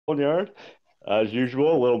Yard. As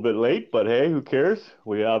usual, a little bit late, but hey, who cares?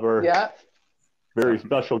 We have our Yeah. very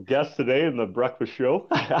special guest today in the breakfast show.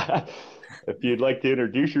 If you'd like to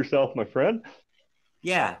introduce yourself, my friend.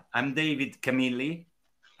 Yeah, I'm David Camilli.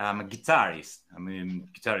 I'm a guitarist. I'm a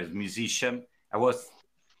guitarist, musician. I was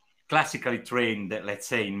classically trained, let's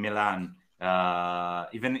say, in Milan.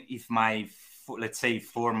 Even if my, let's say,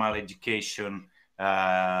 formal education,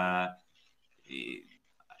 I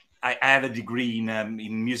have a degree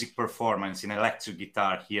in music performance in electric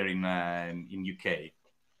guitar here in UK.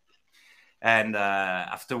 And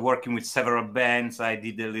after working with several bands, I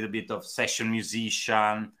did a little bit of session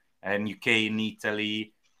musician in UK and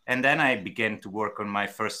Italy. And then I began to work on my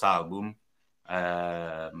first album.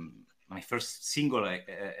 My first single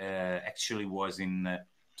actually was in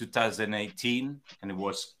 2018, and it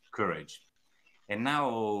was Courage. And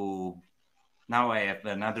now I have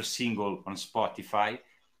another single on Spotify,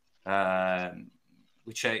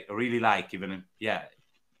 which I really like. Even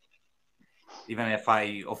if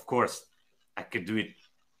I, of course, I could do it.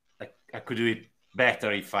 I could do it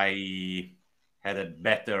better if I had a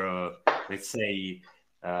better, let's say,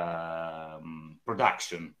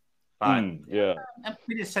 production. But Yeah. I'm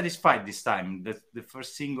pretty satisfied this time. The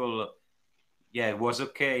first single, yeah, it was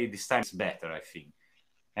okay. This time it's better, I think.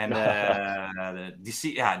 And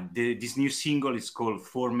this new single is called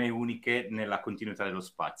Forme uniche nella continuità dello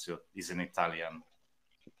spazio. This is an Italian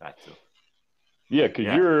title. Yeah, because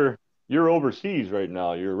Yeah. you're overseas right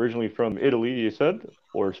now. You're originally from Italy, you said,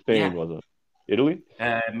 or Spain, Yeah. was it? Italy?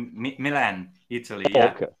 Milan, Italy. Oh,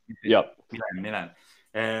 Yeah. okay. Yep. Milan.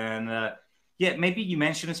 And yeah, maybe you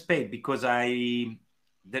mentioned Spain because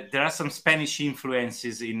there are some Spanish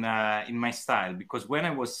influences in my style, because when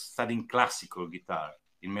I was studying classical guitar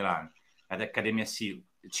in Milan at Accademia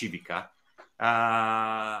Civica,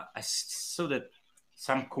 I saw that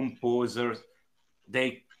some composers,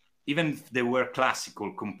 even if they were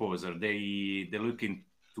classical composer, they look into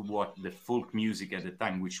what the folk music at the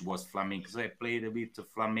time, which was flamenco. So I played a bit of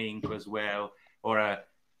flamenco as well, or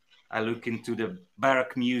I look into the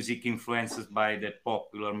baroque music influences by the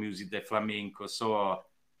popular music, the flamenco. So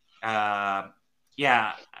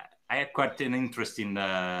yeah, I have quite an interest in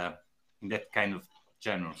that kind of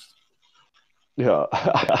genres. Yeah.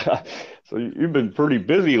 So you've been pretty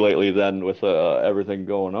busy lately then with everything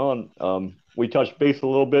going on. We touched base a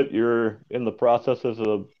little bit. You're in the processes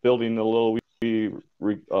of building a little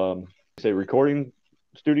say recording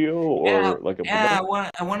studio Yeah, or like a yeah.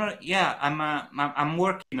 production. I want to. Yeah, I'm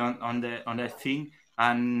working on that thing,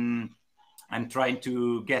 and I'm trying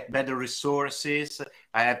to get better resources.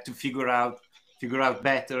 I have to figure out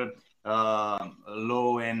better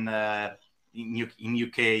law and in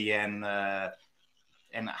UK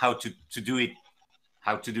and how to do it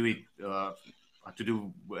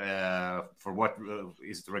for what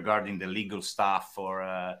is regarding the legal stuff, or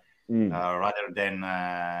rather than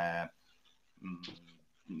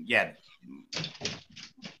yeah,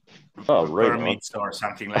 Oh, right on. permits or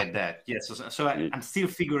something like that. Yes, so I'm still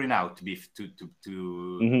figuring out, to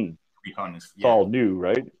Mm-hmm. be honest. It's Yeah, all new,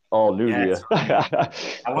 right? All new to yeah, you. it's all new.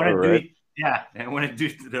 I want All to do right. it. Yeah, I want to do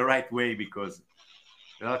it the right way, because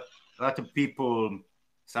a lot of people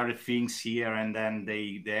started things here, and then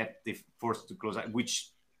they forced to close, which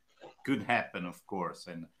could happen, of course.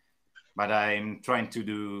 But I'm trying to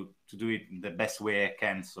do it the best way I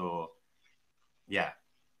can. So yeah.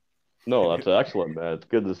 No, that's excellent, man. It's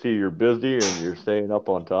good to see you're busy and you're staying up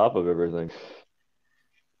on top of everything.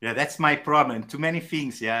 Yeah, that's my problem. Too many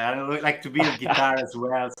things. Yeah, I like to build guitar as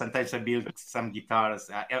well. Sometimes I build some guitars.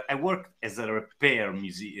 I work as a repair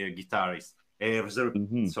guitarist.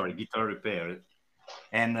 Hmm. Sorry, guitar repair.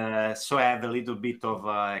 And so I have a little bit of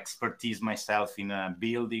expertise myself in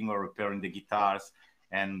building or repairing the guitars.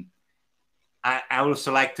 And I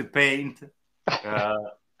also like to paint. Uh,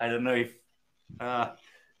 I don't know if uh,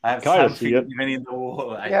 I have Kind of see something it. even in the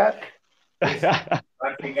wall. Yeah. There's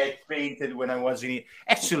something I painted when I was in.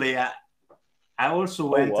 Actually, I also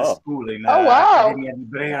Oh, went to wow. school in Oh, wow. Accademia di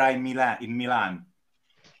Brera in Milan.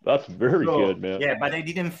 That's very So good, man. yeah, but I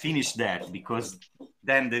didn't finish that because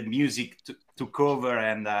then the music took over,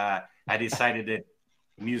 and I decided that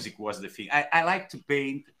music was the thing. I like to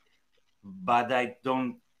paint, but I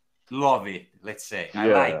don't love it. Let's say I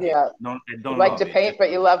Yeah. like it. Yeah. I You don't like love to it. paint, but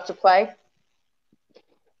you love to play?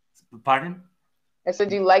 Pardon? I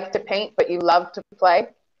said you like to paint, but you love to play?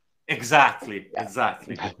 Exactly. Yeah,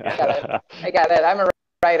 Exactly. I Yeah. got it. I got it. I'm a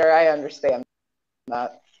writer. I understand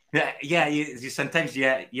that. Yeah. Yeah. You sometimes,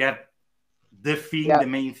 yeah, you have the Yep.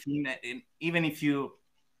 main thing, and even if you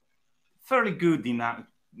fairly good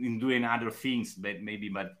in doing other things, but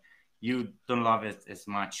you don't love it as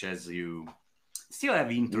much as you still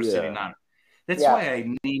have interest in art. That's why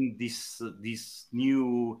I named this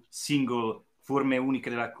new single Forme uniche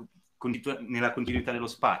nella continuità dello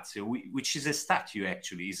spazio, which is a statue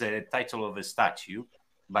actually. Is a title of a statue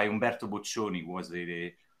by Umberto Boccioni, was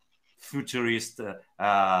a futurist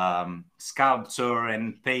sculptor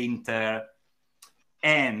and painter.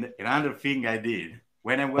 And another thing I did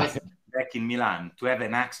when I was back in Milan, to have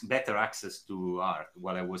better access to art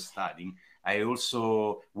while I was studying, I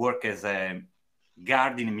also work as a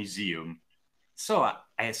guard in a museum. So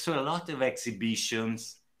I saw a lot of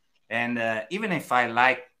exhibitions, and even if I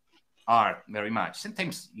like art very much,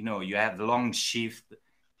 sometimes, you know, you have the long shift.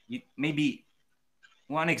 Maybe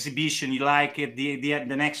one exhibition you like it,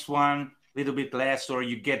 the next one a little bit less, or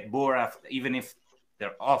you get bored after, even if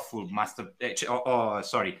they're awful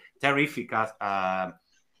terrific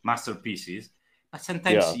masterpieces. But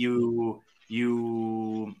sometimes you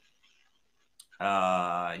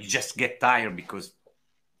just get tired because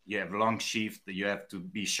you have long shift. You have to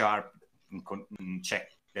be sharp and check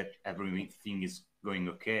that everything is going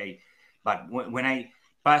okay. But when I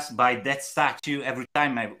passed by that statue, every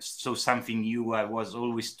time I saw something new, I was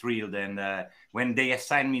always thrilled. And when they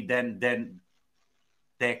assigned me then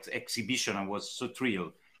the exhibition, I was so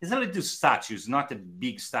thrilled. It's a little statue, it's not a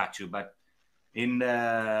big statue, but it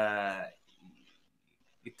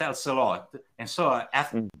tells a lot. And so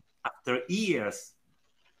after years,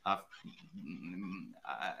 I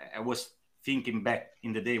was thinking back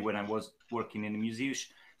in the day when I was working in a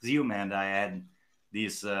museum, and I had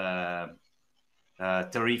these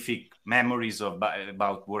terrific memories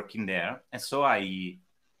about working there. And so I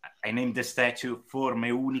named the statue Forme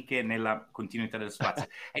uniche nella continuità dello spazio.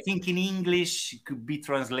 I think in English it could be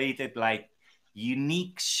translated like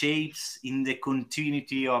unique shapes in the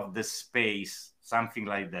continuity of the space, something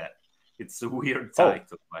like that. It's a weird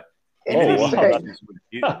title, but interesting.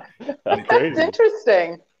 That's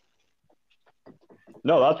interesting.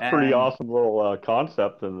 No, that's pretty awesome little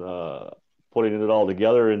concept, and putting it all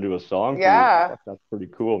together into a song. Yeah, that's pretty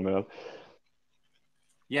cool, man.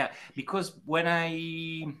 Yeah, because when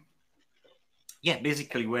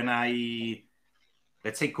basically when I,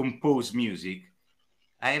 let's say, compose music,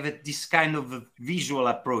 I have this kind of visual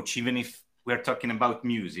approach, even if we're talking about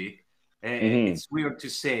music. It's weird to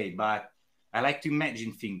say, but I like to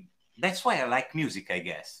imagine things. That's why I like music, I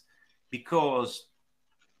guess, because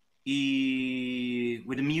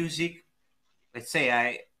with the music, let's say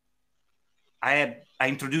I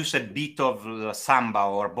introduce a bit of samba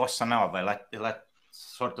or bossa nova, like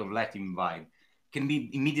sort of Latin vibe, can be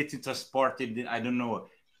immediately transported, I don't know,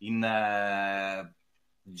 in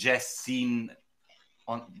jazz scene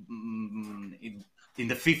in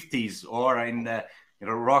the 50s, or in the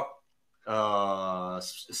rock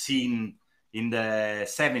scene in the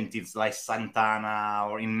 70s, like Santana,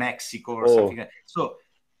 or in Mexico or something like that. So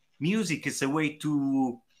music is a way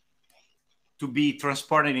to be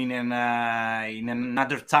transported in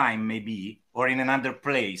another time, maybe, or in another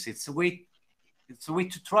place. It's a way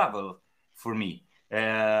to travel for me,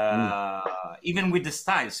 even with the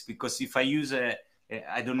styles, because if I use I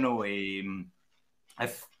don't know, I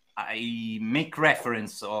make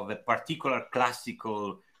reference of a particular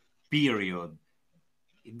classical period,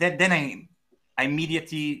 then I am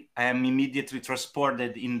immediately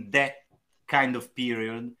transported in that kind of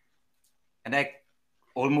period, and I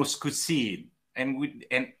almost could see it.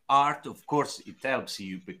 And art, of course, it helps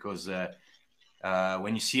you, because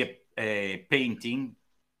when you see a painting,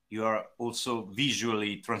 you are also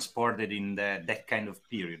visually transported in that kind of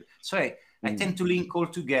period. So I tend to link all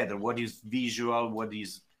together what is visual, what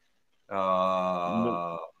is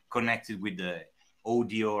connected with the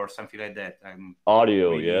audio or something like that.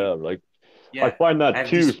 Audio, I find that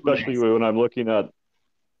too, especially when I'm looking at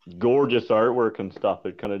gorgeous artwork and stuff.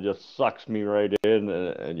 It kind of just sucks me right in,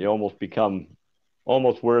 and you almost become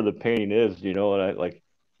where the painting is, you know. And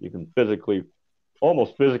you can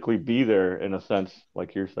almost physically be there, in a sense,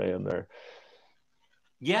 like you're saying there.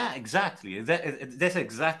 Yeah, exactly. That's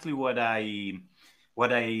exactly what I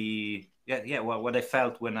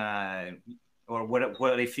felt when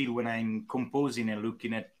what I feel when I'm composing and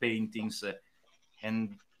looking at paintings,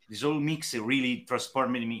 and this whole mix really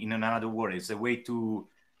transported me in another world. It's a way to,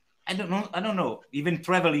 I don't know, even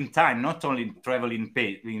travel in time, not only travel in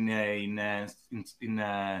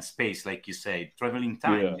space, like you said, travel in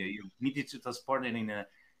time. Yeah. You needed to transport it in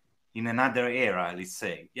another era, let's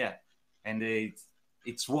say. Yeah, and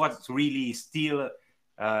it's what really still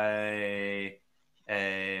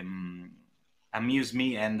amuse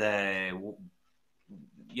me, and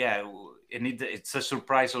it's a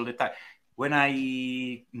surprise all the time. When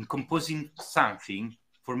I'm composing something,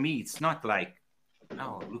 for me, it's not like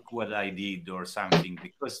oh, look what I did or something,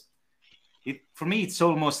 because for me it's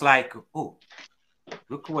almost like, oh,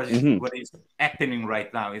 look what is happening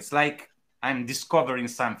right now. It's like I'm discovering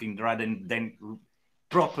something rather than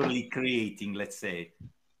properly creating, let's say.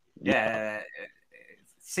 Yeah,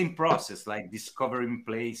 same process, like discovering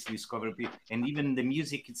place, discovering people, and even the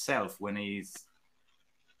music itself. When it's,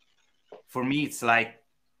 for me, it's like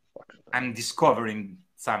I'm discovering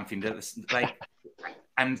something that's like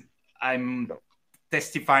I'm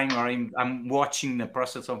testifying, or I'm watching the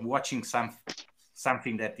process of watching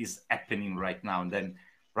something that is happening right now, and then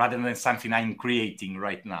rather than something I'm creating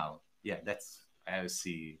right now. Yeah, that's I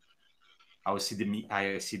see. I see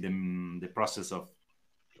the process of.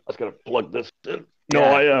 I was gonna plug this in.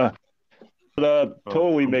 No, Yeah, that of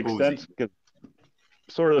totally makes sense. composing. Cause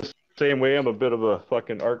sort of the same way, I'm a bit of a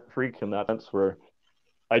fucking art freak in that sense, where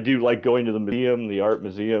I do like going to the museum, the art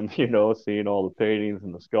museum, seeing all the paintings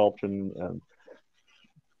and the sculpture. And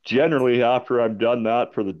generally, after I'm done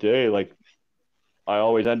that for the day, like I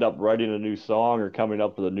always end up writing a new song or coming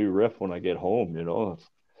up with a new riff when I get home. It's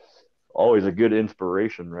always a good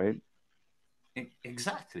inspiration, right?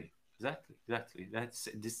 Exactly. That's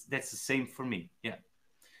the same for me. Yeah,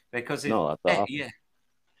 because No, that's awesome. yeah,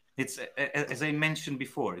 it's as I mentioned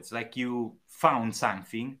before. It's like you found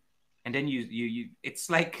something, and then it's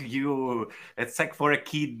like it's like for a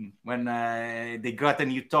kid when they got a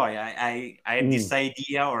new toy. I had this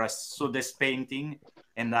idea, or I saw this painting,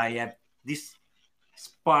 and I have this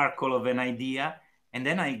sparkle of an idea, and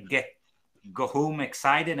then I go home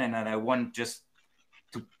excited, and I want just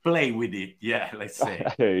to play with it. Yeah, let's say.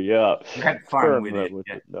 Yeah, Have fun with experiment it. with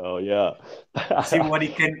Yeah. it. No, yeah. See what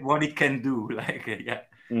it can do. Like yeah.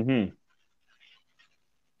 Mm-hmm.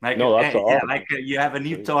 Like No, that's yeah, awesome. like you have a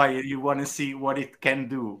new toy, you want to see what it can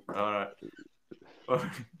do. Or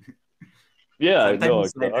Yeah, sometimes no,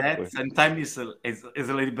 it's like that. exactly. Sometimes it's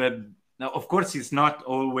a little bit. Now, of course, it's not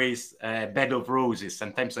always a bed of roses.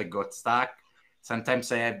 Sometimes I got stuck.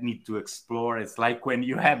 Sometimes need to explore. It's like when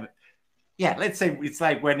you have, yeah, let's say it's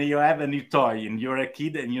like when you have a new toy and you're a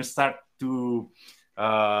kid and you start to,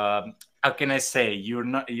 how can I say,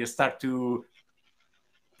 you start to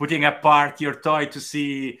putting apart your toy to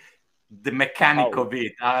see the mechanic How? of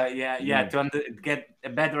it. Yeah, Mm. to get a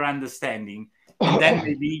better understanding. And then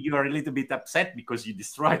maybe you're a little bit upset because you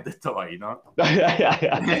destroyed the toy,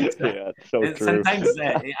 Yeah, it's so And true. sometimes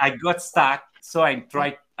I got stuck, so I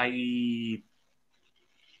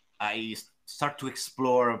start to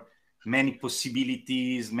explore many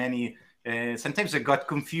possibilities, many. Sometimes I got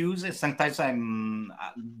confused, and sometimes then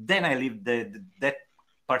I leave that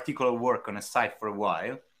particular work on a side for a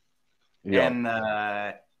while, Yeah, and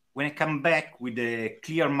when I come back with a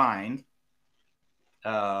clear mind,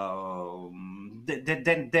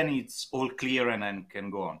 then it's all clear and I can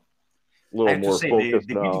go on. a I little have to more say focused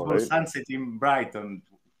the now, beautiful right? sunset in Brighton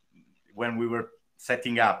when we were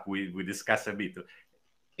setting up, we discussed a bit.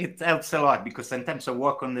 It helps a lot because sometimes I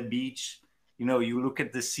walk on the beach, you look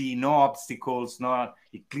at the sea, no obstacles,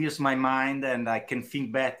 it clears my mind and I can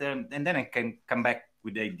think better, and then I can come back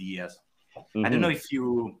with ideas. I don't know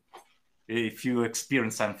Mm-hmm. if you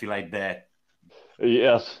experience something like that.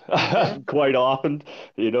 Yes, Mm-hmm. quite often,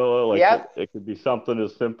 like Yep. it could be something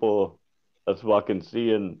as simple as fucking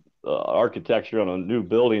seeing architecture on a new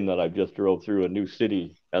building that I just drove through a new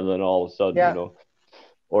city, and then all of a sudden, Yeah.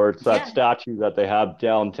 or it's that Yeah, statue that they have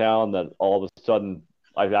downtown that all of a sudden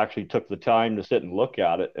I actually took the time to sit and look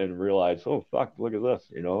at it and realize, oh fuck, look at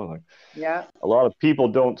this, like Yeah. a lot of people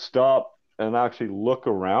don't stop and actually look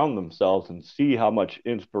around themselves and see how much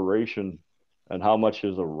inspiration and how much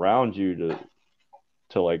is around you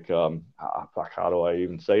to like fuck, how do I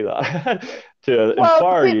even say that to Well,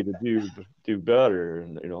 inspire you to do better,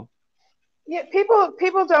 and yeah,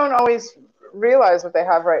 people don't always realize what they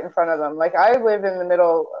have right in front of them. Like I live in the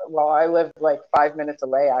middle. Well, I live like 5 minutes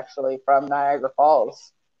away actually from Niagara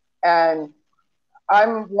Falls, and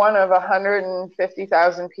I'm one of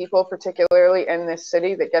 150,000 people, particularly in this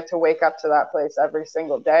city, that get to wake up to that place every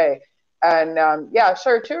single day. And yeah,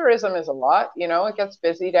 sure, tourism is a lot. It gets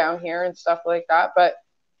busy down here and stuff like that, but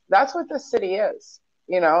that's what this city is.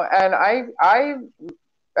 And I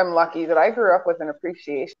am lucky that I grew up with an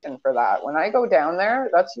appreciation for that. When I go down there,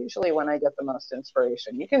 that's usually when I get the most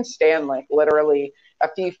inspiration. You can stand like literally a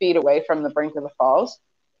few feet away from the brink of the falls,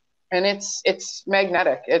 and it's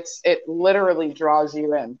magnetic. It literally draws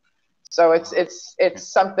you in. So it's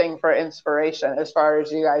something for inspiration as far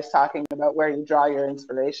as you guys talking about where you draw your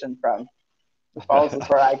inspiration from. The falls is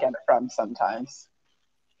where I get it from sometimes.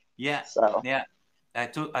 yeah, So yeah. I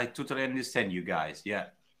totally understand you guys. Yeah,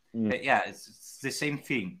 mm, yeah. It's the same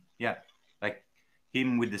thing. Yeah, like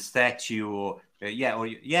him with the statue.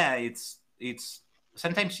 it's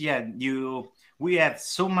sometimes we have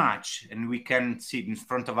so much and we can see it in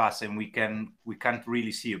front of us and we can't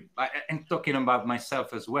really see it. I'm talking about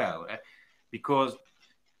myself as well, because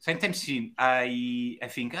sometimes I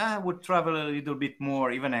think I would travel a little bit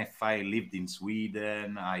more, even if I lived in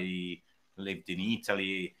Sweden, I lived in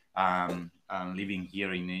Italy, I'm living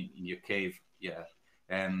here in UK, yeah,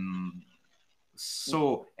 and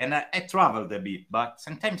so and I traveled a bit, but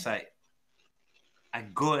sometimes I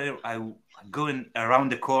go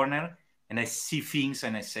around the corner and I see things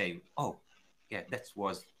and I say, oh, yeah, that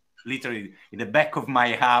was literally in the back of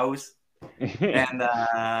my house, and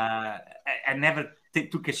I never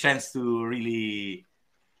took a chance to really,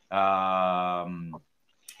 to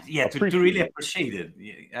really Appreciate. appreciate it.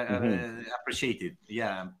 Appreciate it.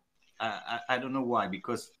 Yeah, I don't know why,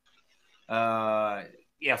 because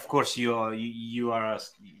of course you are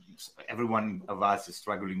everyone of us is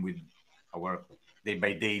struggling with our day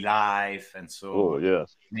by day life, and Oh, so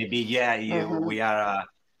yes. maybe Mm-hmm. we are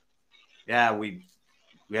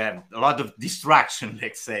we have a lot of distraction,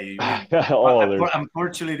 let's say. Oh, there's.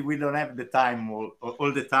 Unfortunately, we don't have the time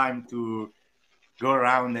all the time to go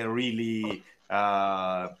around and really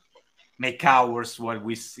make ours what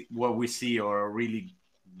we see, or really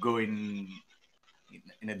go in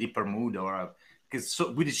a deeper mood, or because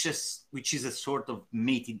which is a sort of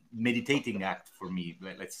meditating act for me.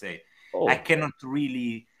 Let's say I Oh. cannot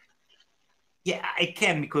really. Yeah, I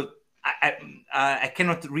can, because I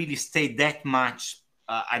cannot really stay that much.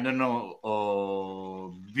 I don't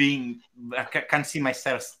know, being can't see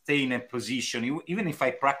myself stay in a position, even if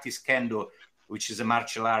I practice kendo, which is a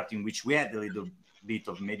martial art in which we had a little bit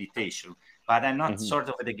of meditation. But I'm not Mhm. sort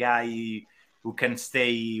of the guy who can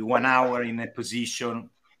stay 1 hour in a position,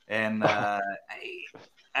 and I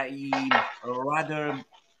rather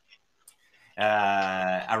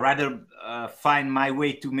I rather find my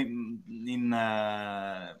way to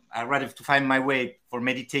I rather to find my way for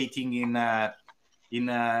meditating in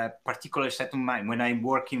a particular set of mind, when I'm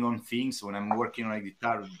working on things, when I'm working on a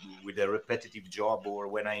guitar with a repetitive job, or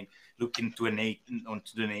when I look into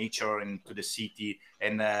onto the nature and to the city,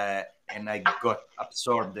 and I got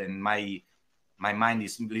absorbed, and my mind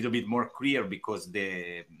is a little bit more clear, because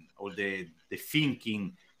all the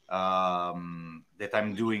thinking that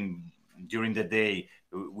I'm doing during the day,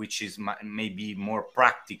 which is maybe more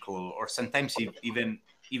practical, or sometimes even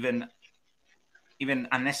even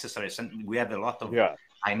unnecessary. We have a lot of, Yeah.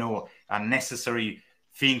 I know, unnecessary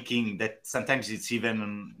thinking that sometimes it's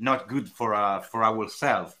even not good for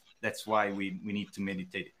ourselves. That's why we need to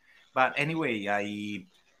meditate. But anyway, I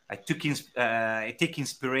take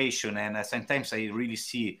inspiration, and sometimes I really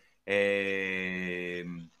see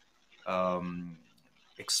um, um,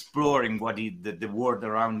 exploring the world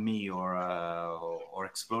around me, or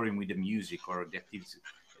exploring with the music or the activities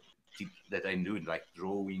that I'm doing, like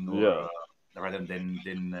drawing, or Yeah. rather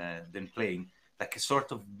than playing, like a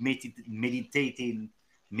sort of meditative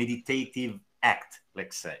act.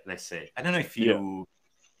 Let's say. I don't know Yeah.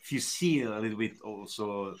 if you see a little bit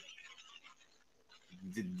also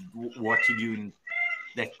what you do in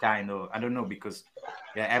that kind of, I don't know, because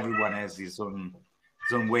everyone has his own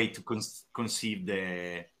way to conceive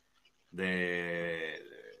the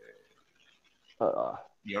Uh,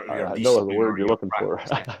 your I know the discipline word or you're your looking for.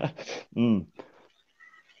 practice. Yeah. Mm.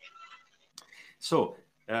 So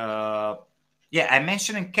I'm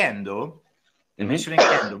mentioning kendo. I'm Hmm. mentioning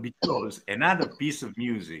kendo because another piece of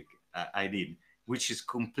music I did, which is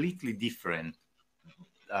completely different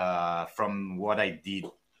from what I did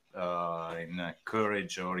in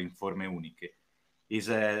Courage or in Forme Uniche, is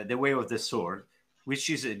The Way of the Sword, which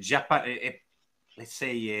is a Japan, let's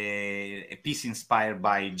say a piece inspired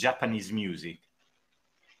by Japanese music.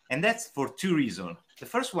 And that's for two reasons. The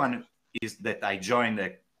first one is that I joined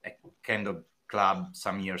a kind of club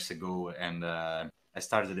some years ago, and I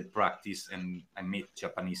started the practice, and I met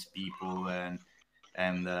Japanese people, and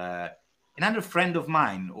another friend of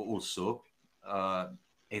mine also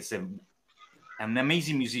is an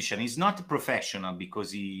amazing musician. He's not a professional,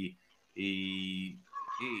 because he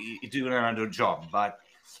doing another job, but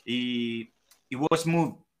he was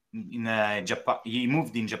moved in Japan. He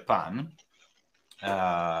moved in Japan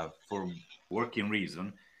for working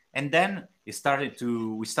reason, and then we started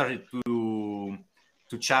to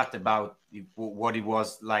chat about what it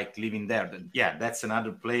was like living there. Yeah, that's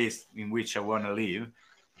another place in which I want to live.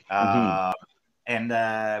 Hmm. Uh, and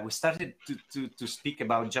we started to speak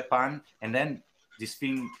about Japan, and then this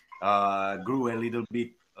thing grew a little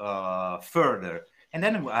bit further. And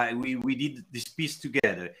then we did this piece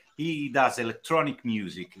together. He does electronic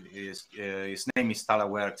music. His name is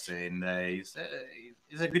Talawerks, and he's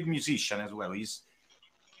a good musician as well.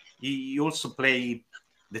 He also play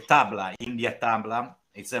the tabla, India tabla.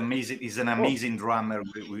 It's amazing. He's an amazing drummer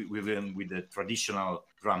with the traditional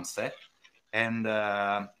drum set. And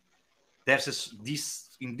there's this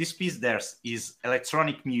in this piece. There's is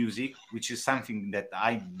electronic music, which is something that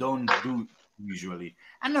I don't do usually.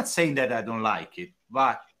 I'm not saying that I don't like it,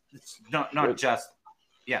 but it's not just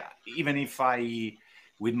even if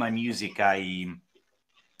with my music I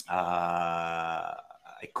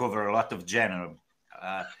cover a lot of genre,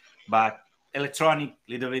 but electronic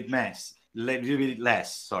little bit less.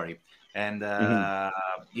 Sorry, and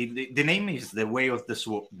the name is The Way of the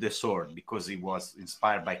Sword because it was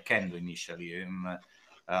inspired by Kendo initially,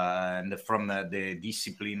 and from the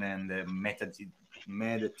discipline and the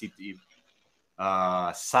meditative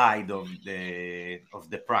side of the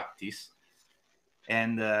practice.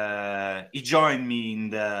 And he joined me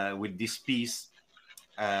with this piece,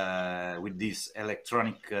 with this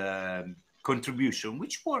electronic contribution,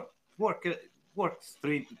 which worked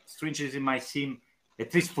strangely in my scene,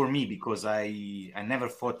 at least for me, because I never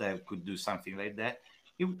thought I could do something like that.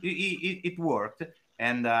 It worked,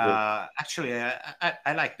 and actually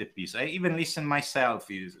I like the piece. I even listen myself,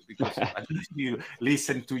 because I don't know if you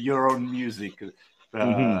listen to your own music.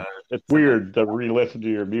 It's weird to re-listen to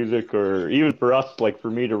your music, or even for us, like for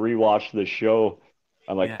me to rewatch the show.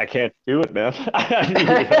 I'm like, I can't do it, man.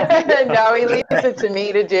 No, he leaves it to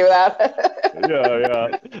me to do that.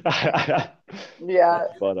 Yeah.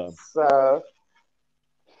 But so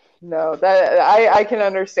no, that I can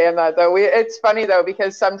understand that though. It's funny though,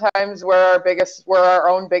 because sometimes we're our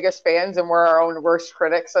own biggest fans, and we're our own worst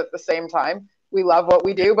critics at the same time. We love what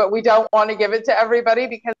we do, but we don't want to give it to everybody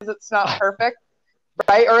because it's not perfect.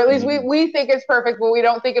 Right? Or at least we think it's perfect, but we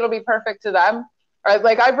don't think it'll be perfect to them. Right?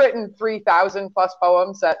 Like I've written 3,000 plus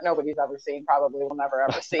poems that nobody's ever seen, probably will never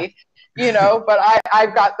ever see, but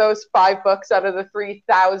I've got those 5 books out of the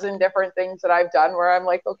 3,000 different things that I've done where I'm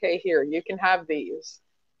like, okay, here, you can have these.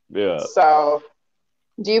 Yeah. So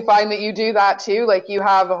do you find that you do that too? Like you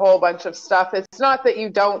have a whole bunch of stuff. It's not that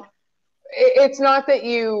you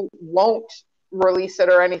won't release it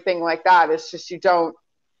or anything like that. It's just you don't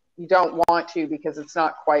want to because it's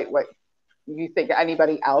not quite what you think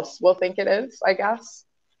anybody else will think it is, I guess.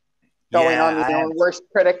 Going on the own worst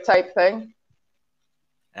critic type thing.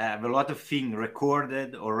 I have a lot of things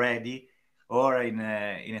recorded already, or in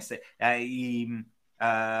a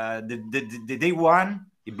the day one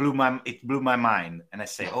it blew my mind, and I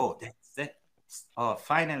say,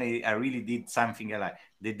 finally I really did something I like.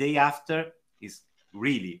 The day after is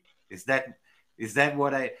that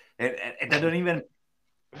what I don't even.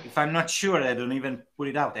 If I'm not sure, I don't even put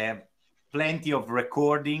it out. I have plenty of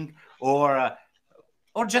recording or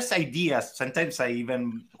just ideas. Sometimes I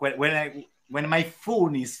even when my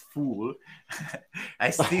phone is full,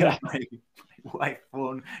 I steal my wife's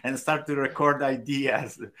phone and start to record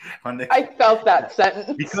ideas. I felt that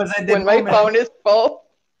sentence because my phone is full.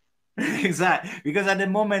 Exactly, because at the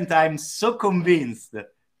moment I'm so convinced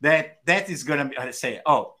that is gonna be. I say,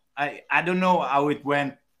 I don't know how it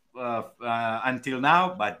went until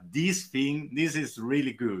now, but this is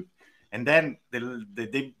really good. And then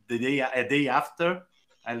the day after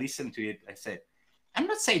I listened to it, I said, I'm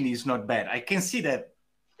not saying it's not bad. I can see that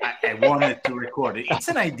I wanted to record it. It's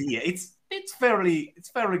an idea. It's very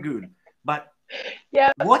good. But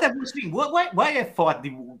what I was thinking, why I thought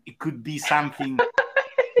it could be something.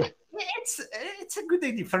 It's a good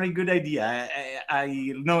idea, very good idea.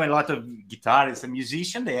 I know a lot of guitarists and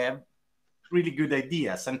musicians. They have really good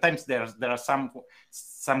ideas. Sometimes there are some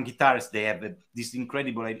guitarists, they have this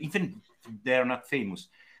incredible idea, even if they're not famous.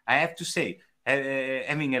 I have to say,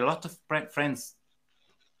 having a lot of friends,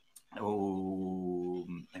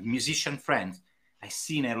 musician friends, I've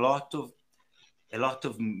seen a lot of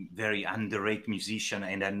very underrated musicians,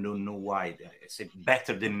 and I don't know why. I say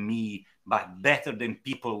better than me, but better than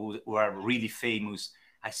people who are really famous.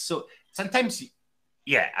 I saw sometimes,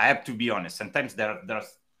 I have to be honest. Sometimes there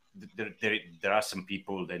are some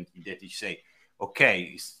people that you say,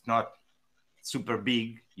 okay, it's not super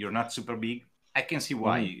big. You're not super big. I can see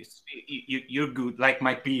why. You're good. Like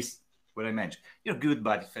my piece, what I mentioned, you're good,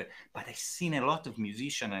 but I've seen a lot of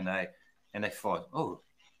musicians, and I thought,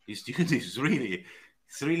 this dude is really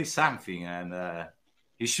something, and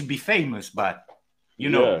he should be famous. But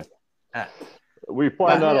we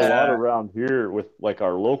find that a lot around here with like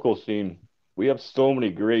our local scene. We have so many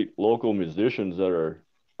great local musicians that are,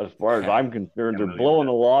 as far as I'm concerned, they're blowing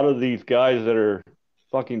a lot of these guys that are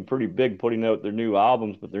fucking pretty big putting out their new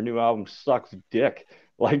albums, but their new album sucks dick.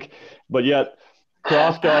 Like, but yet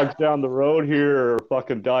Cross Dogs down the road here, or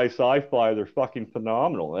fucking Die Sci-Fi. They're fucking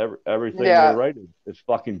phenomenal. Everything they Yeah. write is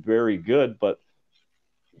fucking very good, but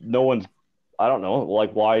no one's, I don't know,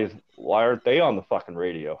 like why aren't they on the fucking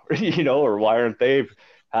radio? Or why aren't they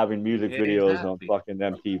having music videos on Exactly. fucking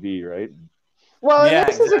MTV, right? Well, and Yeah,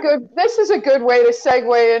 exactly. this is a good way to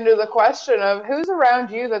segue into the question of who's around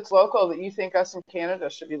you that's local that you think us in Canada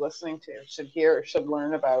should be listening to, should hear, should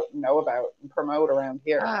learn about, know about, and promote around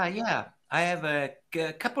here. Yeah. I have a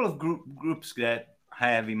couple of groups that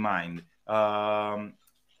I have in mind.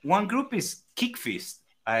 One group is Kickfist.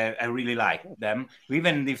 I really like them,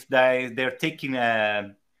 even if they're taking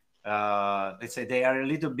a let's say they are a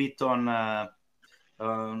little bit on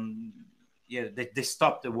um, yeah, they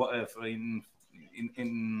stopped in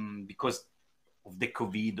because of the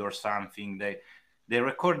COVID or something. They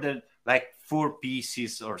recorded like 4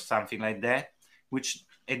 pieces or something like that, which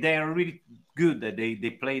they are really good.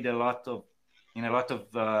 They played a lot of in a lot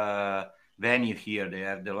of venue here. They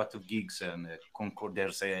have a lot of gigs, and Concord.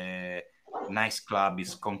 There's a nice club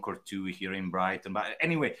is Concord 2 here in Brighton. But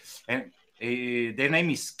anyway, and their name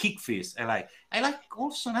is Kickfist. I like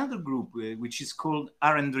also another group which is called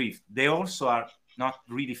R and Drift. They also are not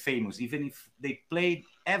really famous, even if they played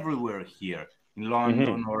everywhere here in Mm-hmm.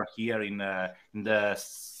 London or here in the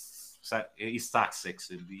East Sussex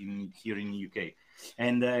here in the UK.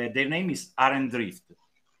 And their name is R and Drift.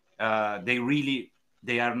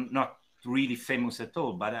 They are not really famous at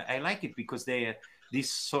all, but I like it because they this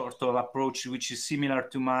sort of approach, which is similar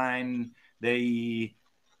to mine. They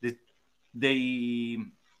they,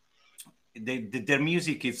 their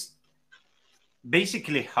music is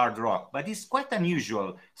basically hard rock, but it's quite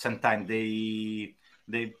unusual. Sometimes they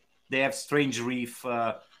they have strange riff.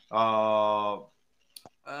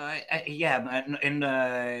 Yeah, and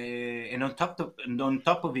on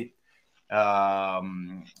top of it,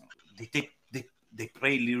 um, they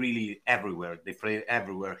play really everywhere. They play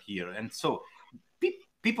everywhere here, and so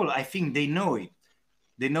people, I think they know it.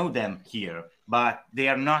 They know them here, but they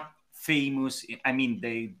are not famous. I mean,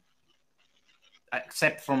 they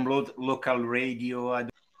except from local radio. I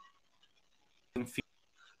don't feel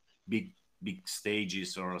big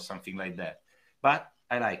stages or something like that. But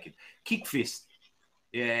I like it. Kickfist,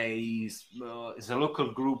 yeah, is a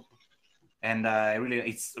local group, and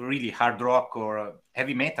it's really hard rock or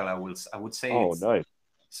heavy metal. I would say Oh, nice.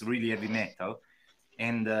 it's really heavy metal,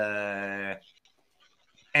 and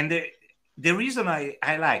and the reason I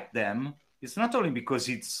like them is not only because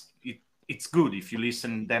it's good. If you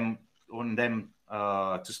listen them on them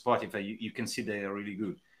to Spotify, you can see they are really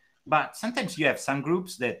good. But sometimes you have some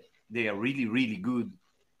groups that they are really good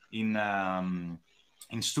in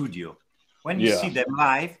studio. When you see Yeah. them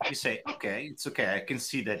live, you say, okay, it's okay. I can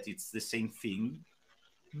see that it's the same thing,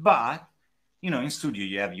 but in studio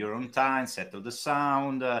you have your own time, settle the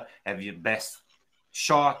sound, have your best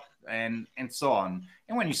shot, and so on.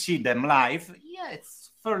 And when you see them live, yeah,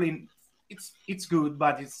 it's good,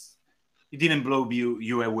 but it didn't blow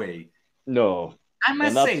you away. No. I And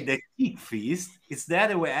must say that's that Kick Feast, it's the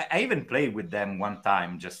other way. I even played with them one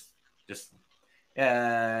time, just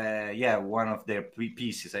yeah, one of their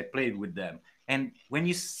pieces. I played with them, and when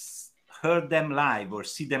you heard them live or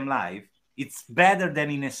see them live, it's better than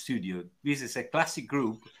in a studio. This is a classic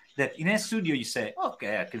group that in a studio you say,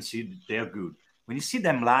 okay, I can see they're good. When you see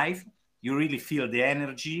them live, you really feel the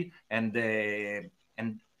energy and the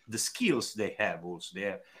skills they have. Also,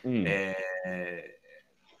 they're mm,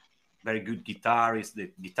 very good guitarists.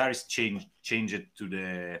 The guitarists change it to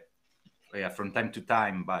the from time to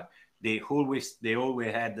time, but they always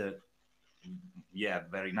had a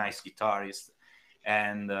very nice guitarist,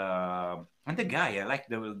 and the guy I like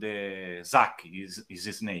the Zach is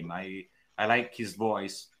his name. I like his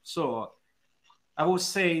voice, so I would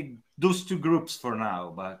say those two groups for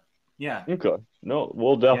now. But yeah, okay. No,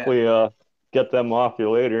 we'll yeah, definitely get them off you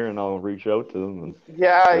later, and I'll reach out to them and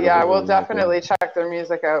Yeah, try to yeah, visit we'll them with them. definitely check their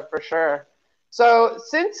music out for sure. So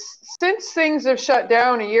since things have shut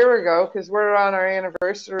down a year ago, because we're on our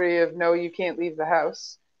anniversary of No, You Can't Leave the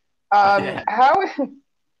House, yeah, how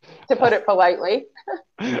to put it politely,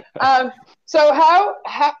 um, so how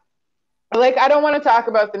like I don't want to talk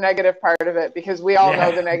about the negative part of it because we all know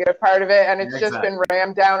yeah, the negative part of it, and it's yeah, just been exactly.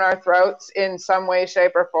 rammed down our throats in some way,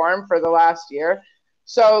 shape, or form for the last year.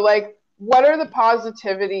 So, like, what are the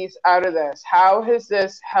positivities out of this? How has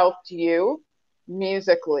this helped you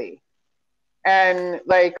musically? And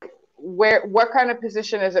like, what kind of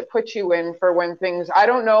position has it put you in for when things? I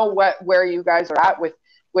don't know where you guys are at with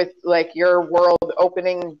like your world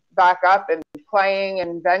opening back up and playing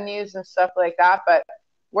and venues and stuff like that, but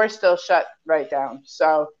we're still shut right down.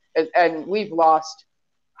 So, and we've lost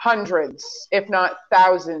hundreds, if not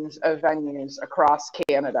thousands, of venues across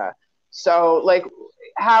Canada. So, like,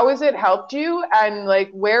 how has it helped you? And, like,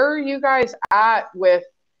 where are you guys at with,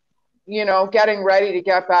 getting ready to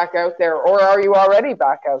get back out there? Or are you already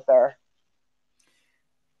back out there?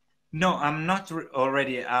 No, I'm not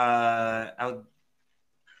already out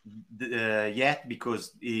yet, because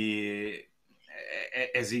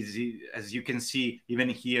as you can see, even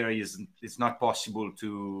here it's not possible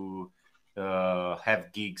to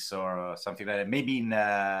have gigs or something like that. Maybe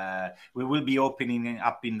we will be opening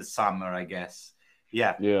up in the summer, I guess.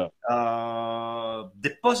 Yeah. Yeah.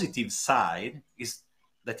 The positive side is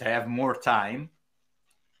that I have more time.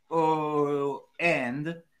 Oh,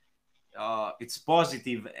 and it's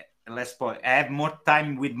positive and less positive. I have more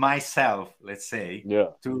time with myself, let's say, Yeah.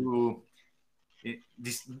 to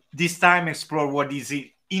this time explore what is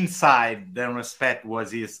inside than respect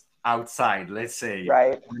what is outside, let's say.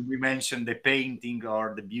 Right. When we mentioned the painting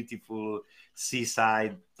or the beautiful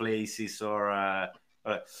seaside places, or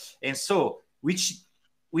and so which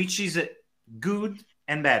is good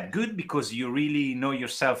and bad. Good because you really know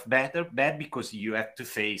yourself better. Bad because you have to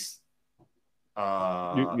face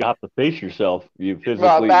You have to face yourself. You Well,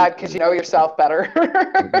 physically, bad because you know yourself better.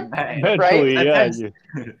 Right? mentally, yeah. sometimes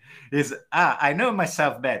is I know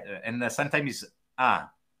myself better, and sometimes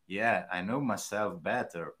yeah, I know myself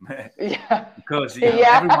better. Yeah. Because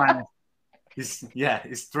Yeah. everyone is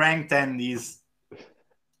strength and is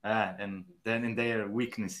and then in their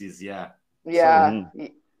weaknesses, Yeah.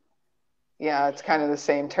 Yeah, it's kind of the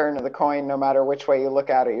same turn of the coin. No matter which way you look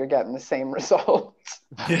at it, you're getting the same results.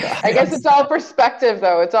 I guess it's all perspective,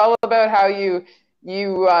 though. It's all about how you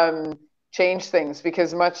change things.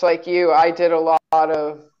 Because much like you, I did a lot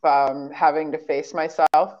of having to face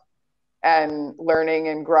myself and learning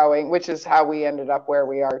and growing, which is how we ended up where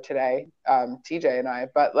we are today, TJ and I.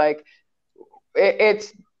 But, like,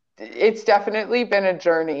 it's definitely been a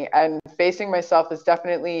journey, and facing myself has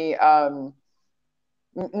definitely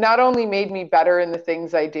not only made me better in the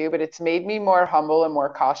things I do, but it's made me more humble and more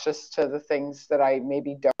cautious to the things that I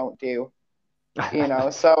maybe don't do.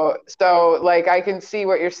 So like, I can see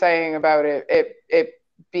what you're saying about it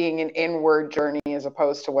being an inward journey as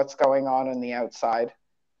opposed to what's going on the outside.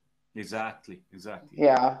 exactly.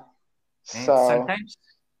 Yeah. And So sometimes,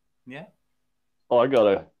 yeah. Oh, I got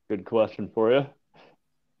a good question for you.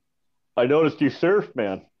 I noticed you surf,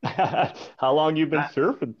 man. How long you been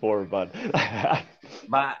surfing for, bud?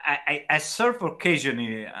 But I surf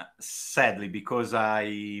occasionally, sadly, because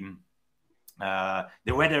the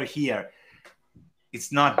weather here,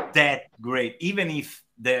 it's not that great. Even if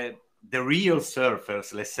the real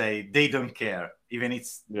surfers, let's say, they don't care. Even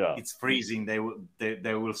Yeah. it's freezing, they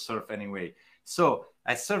will surf anyway. So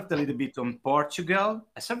I surfed a little bit on Portugal.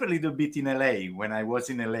 I surfed a little bit in LA when I was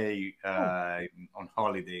in LA on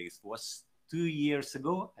holidays. It was 2 years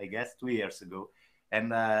ago, I guess, 2 years ago,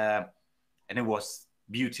 and it was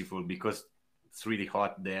beautiful because it's really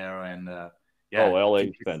hot there, and yeah. Oh, LA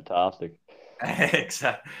is fantastic.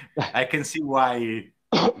 Exactly. I can see why.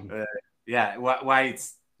 Yeah, why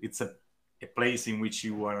it's a place in which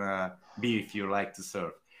you wanna be if you like to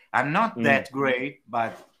surf. I'm not that great,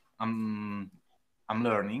 but I'm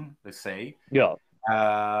learning. Let's say. Yeah.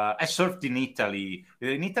 I surfed in Italy.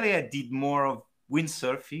 In Italy, I did more of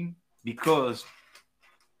windsurfing because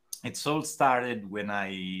it's all started when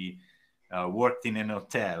I worked in an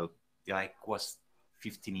hotel. Like, was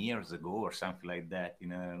 15 years ago or something like that,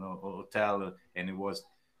 in a hotel, and it was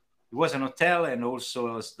an hotel, and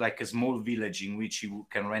also like a small village in which you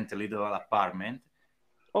can rent a little apartment.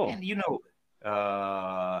 Oh. And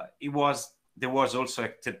there was also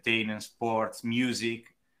entertainment, sports,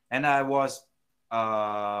 music, and I was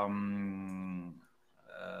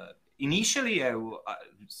initially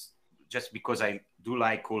just because I do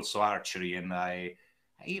like also archery, and I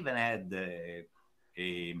even had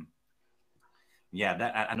a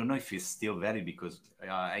yeah, I don't know if it's still valid, because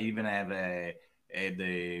I even have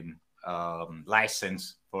the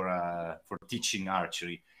license for teaching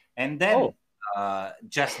archery. And then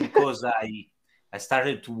just because I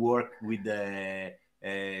started to work with the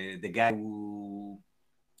guy who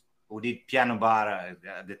did piano bar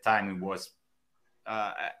at the time, it was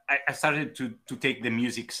I started to take the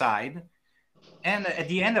music side, and at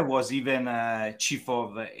the end I was even chief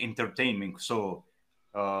of entertainment. So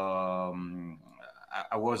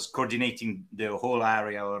I was coordinating the whole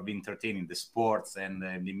area of entertaining, the sports and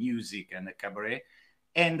the music and the cabaret,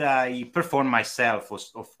 and I performed myself,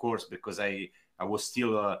 of course, because I was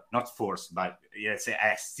still not forced, but yes,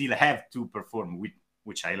 I still have to perform,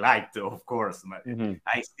 which I liked, of course.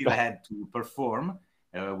 I still had to perform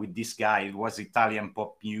with this guy. It was Italian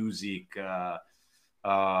pop music.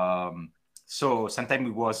 So sometimes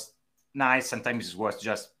it was nice, sometimes it was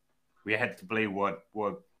just we had to play what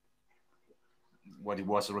it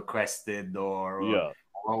was requested or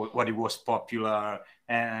what it was popular,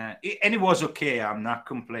 and it was okay. I'm not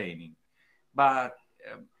complaining, but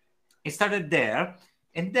it started there,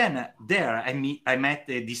 and then there I met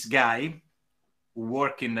this guy who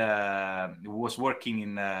was working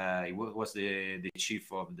in he was the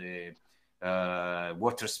chief of the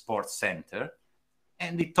water sports center,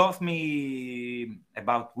 and he taught me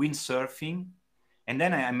about windsurfing, and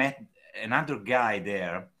then I met another guy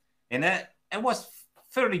there, and I was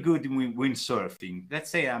fairly good in windsurfing. Let's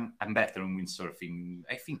say I'm better in windsurfing.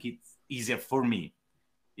 I think it's easier for me,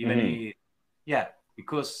 even yeah,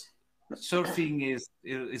 because surfing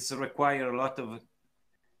is require a lot of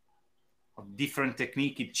different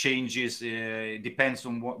technique. It changes. It depends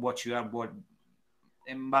on what you have. But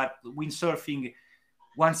windsurfing,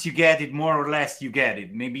 once you get it, more or less, you get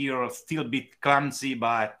it. Maybe you're still a bit clumsy,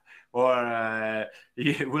 but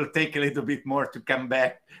it will take a little bit more to come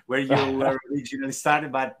back where you were originally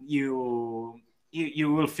started. But you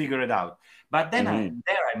will figure it out. But then I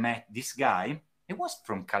met this guy. He was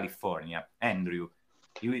from California, Andrew.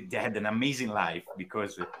 He had an amazing life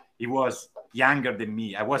because he was younger than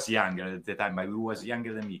me. I was younger at the time, but he was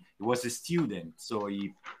younger than me. He was a student, so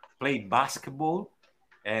he played basketball,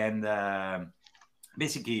 and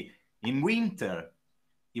basically in winter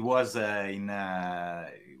he was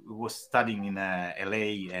studying in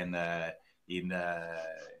LA, and he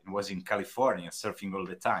was in California surfing all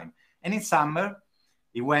the time. And in summer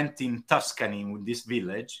he went in Tuscany, in this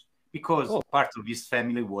village, because part of his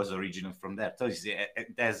family was originally from there. So he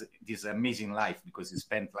has this amazing life because he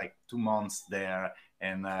spent like 2 months there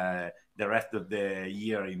and the rest of the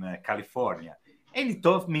year in California. And he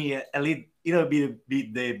taught me a little bit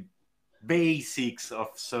the basics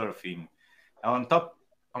of surfing. On top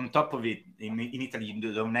of it, in Italy,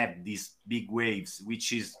 you don't have these big waves,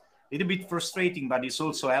 which is a little bit frustrating, but it's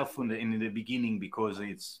also helpful in the beginning because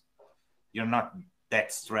you're not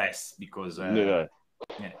that stressed because yeah.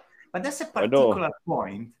 But that's a particular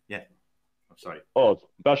point. Yeah. I'm sorry. Oh,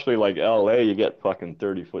 especially like LA, you get fucking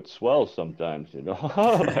 30-foot swells sometimes, you know?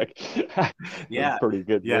 Like, yeah. A pretty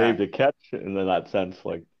good wave to catch in that sense.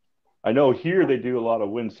 Like, I know here they do a lot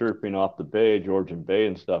of windsurfing off the bay, Georgian Bay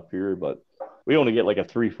and stuff here, but we only get like a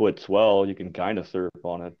 3-foot swell. You can kind of surf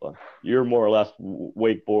on it, but you're more or less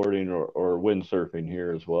wakeboarding or windsurfing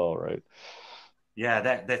here as well, right? Yeah,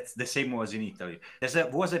 that's the same was in Italy. There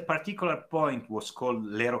was a particular point was called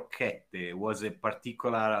Le Rocchette. It was a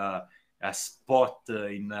particular spot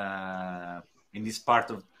in this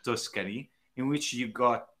part of Tuscany in which you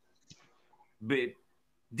got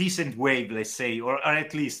decent wave, let's say, or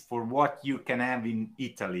at least for what you can have in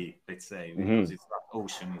Italy, let's say, because it's not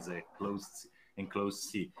ocean, it's a enclosed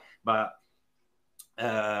sea. But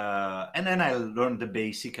and then I learned the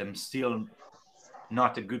basic. I'm still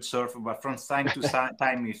not a good surfer, but from time to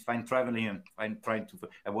time, if I'm traveling and I'm trying to,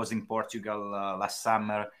 I was in Portugal last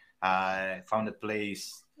summer. I found a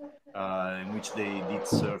place in which they did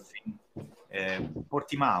surfing.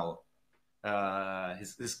 Portimao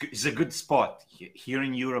is a good spot here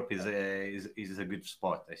in Europe. Is a good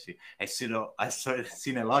spot. I've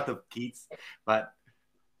seen a lot of kids, but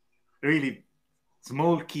really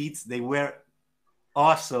small kids. They were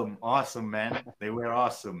awesome, man. They were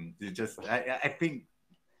awesome. They just, I think,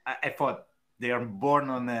 I thought they were born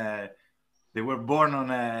on a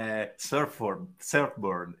surfboard.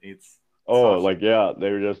 It's awesome. Like, yeah, they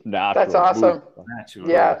were just natural. That's awesome. Natural.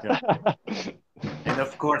 Yeah. And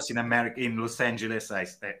of course, in America, in Los Angeles,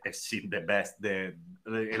 I've seen the best, a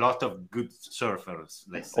lot of good surfers,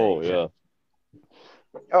 let's say. Oh, yeah.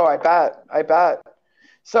 Oh, I bet.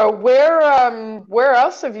 So where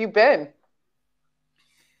else have you been?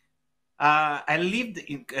 I lived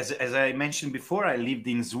as I mentioned before, I lived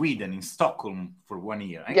in Sweden, in Stockholm for 1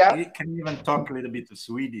 year. I can even talk a little bit of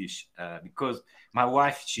Swedish because my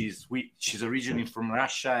wife, she's originally from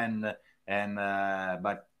Russia, and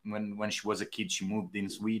but when she was a kid, she moved in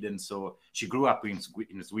Sweden, so she grew up in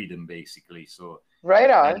Sweden basically. So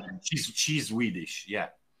right on. She's Swedish, yeah.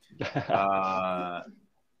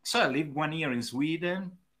 So I lived 1 year in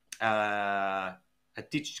Sweden. I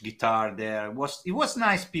teach guitar there. It was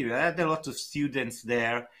nice period. I had a lot of students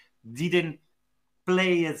there. Didn't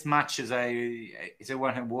play as much as I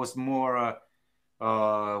was more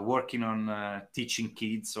working on teaching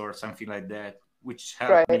kids or something like that, which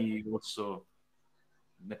helped me also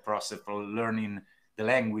the process of learning the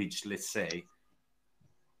language, let's say.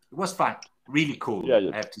 It was fun, really cool,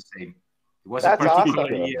 I have to say. It was a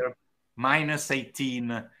particular year,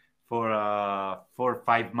 -18 for 4 or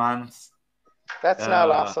 5 months. That's not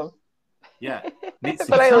awesome. Yeah.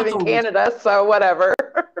 But I live in Canada, so whatever.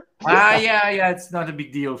 Yeah, it's not a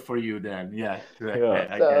big deal for you then. Yeah.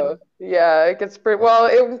 Yeah. So yeah, it gets pretty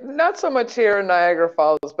well. Not so much here in Niagara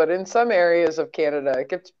Falls, but in some areas of Canada, it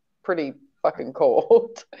gets pretty fucking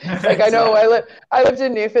cold. Like I know I lived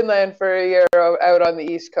in Newfoundland for a year out on the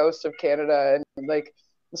east coast of Canada, and like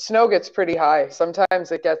the snow gets pretty high.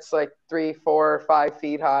 Sometimes it gets like 3, 4, 5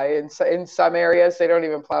 feet high. In some areas, they don't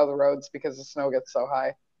even plow the roads because the snow gets so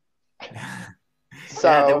high. So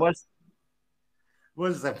yeah, there was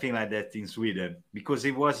something like that in Sweden because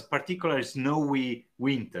it was particularly snowy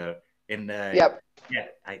winter, and yep.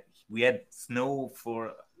 we had snow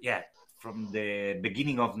from the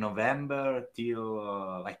beginning of November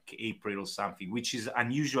till like April or something, which is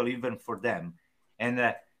unusual even for them. And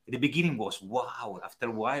the beginning was wow. After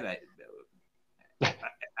a while,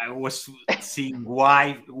 I was seeing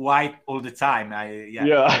white all the time.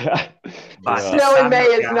 But snow in May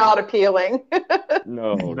is not appealing.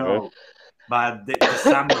 No. No. But the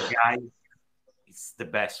summer, guys, it's the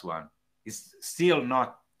best one. It's still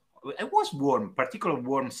not. It was warm, particularly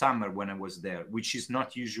warm summer when I was there, which is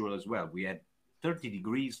not usual as well. We had 30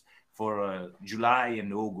 degrees for July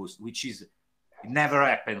and August, which is it never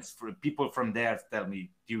happens. For people from there tell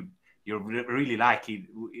me, dude, you're really lucky.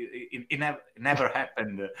 It never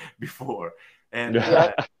happened before. And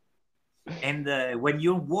when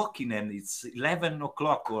you're walking and it's 11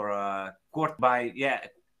 o'clock or quarter by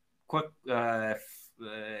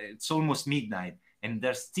it's almost midnight and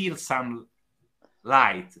there's still some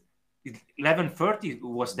light. 11:30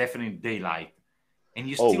 was definitely daylight, and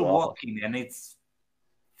you're still walking, and it's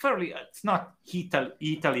not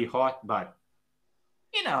Italy hot, but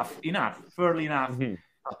fairly enough,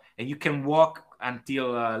 and you can walk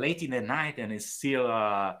until late in the night, and it's still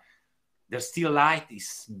there's still light.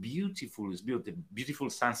 It's beautiful. It's beautiful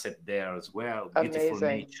sunset there as well. Beautiful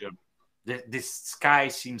nature. This sky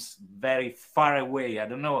seems very far away. I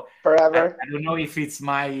don't know. Forever. I don't know if it's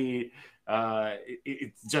my.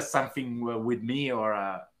 It's just something with me,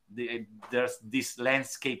 or there's this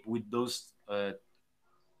landscape with those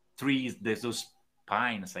trees. There's those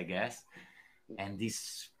pines, I guess, and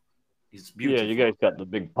this is beautiful. Yeah, you guys got the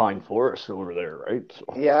big pine forest over there, right? So.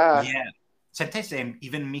 Yeah. Sometimes I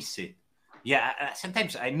even miss it. Yeah,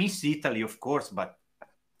 sometimes I miss Italy, of course, but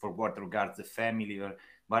for what regards the family.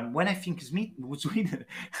 But when I think Sweden,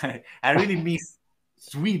 I really miss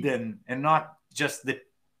Sweden, and not just the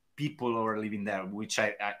people who are living there, which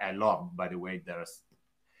I love, by the way. There's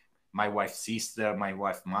my wife's sister, my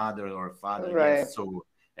wife's mother or father. Right. Yes, so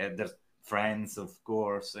there's friends, of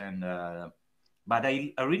course, and but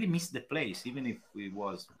I really miss the place, even if it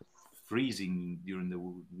was freezing during the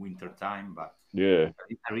winter time. But yeah,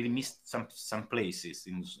 I really missed some places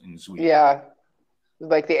in Sweden. Yeah,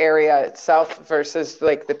 like the area itself versus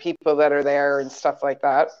like the people that are there and stuff like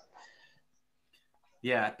that.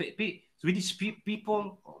 Yeah, Swedish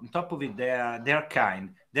people, on top of it, they're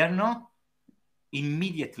kind. They're not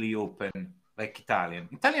immediately open like Italian.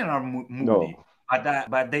 Italian are moody,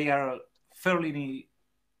 but they are fairly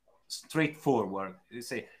straightforward. They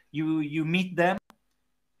say you meet them,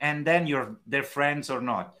 and then you're their friends or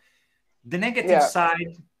not. The negative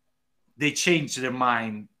side, they change their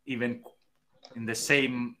mind even in the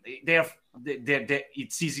same.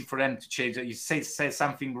 It's easy for them to change. You say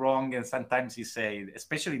something wrong, and sometimes you say,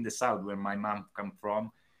 especially in the south where my mom come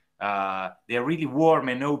from, they're really warm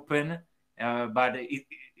and open. But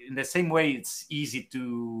in the same way, it's easy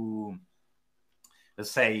to,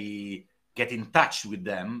 let's say, get in touch with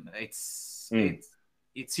them. It's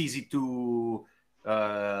easy to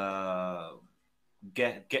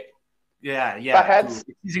get it's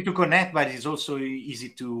easy to connect, but it's also easy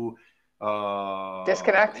to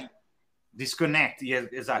disconnect. Yes,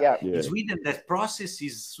 exactly. In Sweden, that process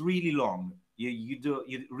is really long.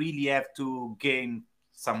 You really have to gain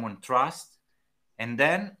someone trust, and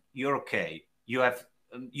then you're okay.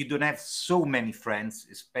 You don't have so many friends,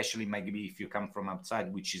 especially maybe if you come from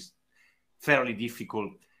outside, which is fairly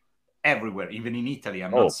difficult everywhere, even in Italy.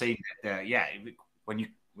 I'm not saying that.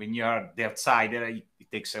 When you are the outsider, it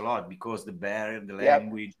takes a lot because the barrier, the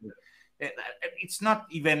language. It's not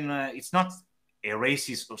even. It's not a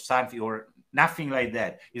racist or something or nothing like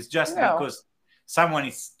that. It's just because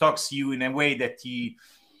someone talks to you in a way that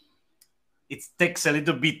it takes a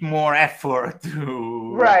little bit more effort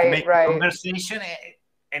to make a conversation,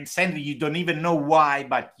 and suddenly you don't even know why,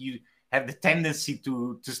 but you have the tendency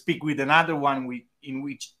to speak with another one with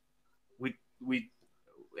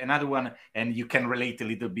another one, and you can relate a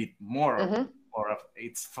little bit more, or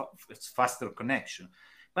it's faster connection.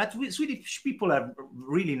 But Swedish people are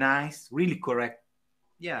really nice, really correct.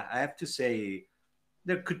 Yeah, I have to say,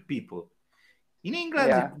 they're good people. In England,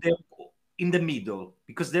 Yeah. they're in the middle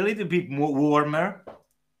because they're a little bit more warmer.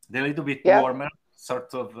 They're a little bit Yeah. warmer,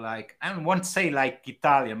 sort of like, I don't want to say like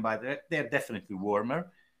Italian, but they're definitely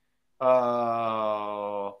warmer.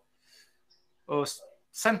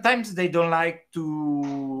 Sometimes they don't like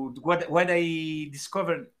to what I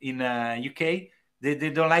discovered in UK. They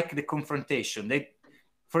don't like the confrontation.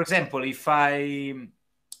 For example, if I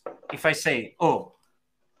say, oh,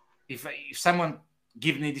 if someone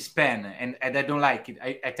give me this pen and I don't like it,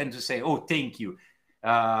 I tend to say, oh, thank you.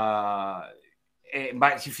 But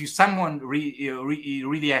if someone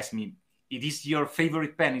really asks me, it is your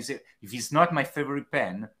favorite pen? If it's not my favorite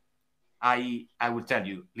pen, I will tell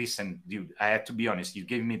you, listen, dude, I have to be honest. You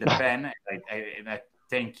gave me the pen, and I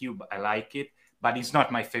thank you, I like it, but it's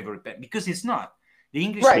not my favorite pen because it's not. The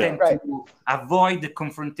English tend to avoid the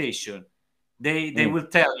confrontation. They will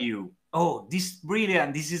tell you, oh, this is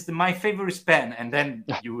brilliant. This is my favorite pen, and then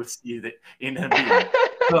you will see it in a bin.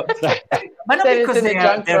 So, but not because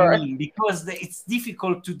they're mean, because it's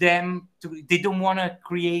difficult to them. They don't want to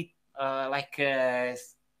create like a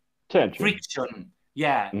friction.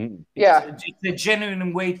 Yeah, it's a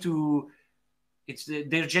genuine way to. It's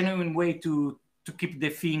their genuine way to keep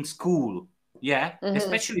the things cool. Yeah,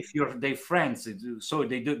 especially if you're their friends. So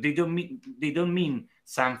they don't mean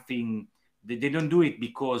something. They don't do it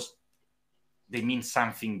because they mean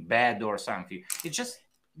something bad or something. It's just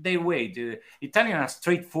their way. The Italian are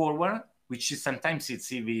straightforward, which is sometimes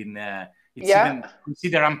it's even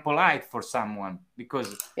considered impolite for someone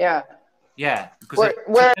because because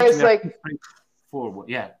whereas like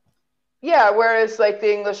forward. Whereas like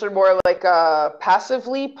the English are more like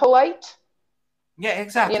passively polite. Yeah,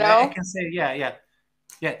 exactly. You know? I can say yeah.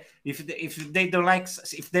 If they don't like,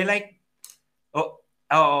 if they like,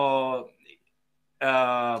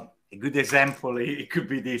 a good example, it could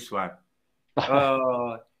be this one.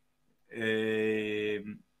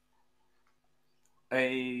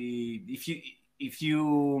 If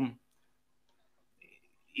you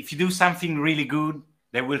do something really good,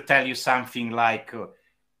 they will tell you something like,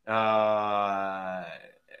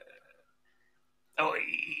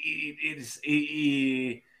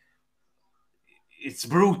 it's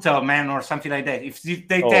brutal, man, or something like that. If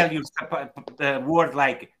they tell you the word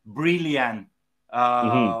like brilliant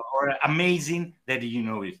or amazing, then you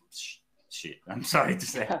know it's shit. I'm sorry to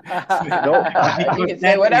say. You can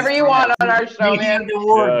say whatever you want on our show, man. The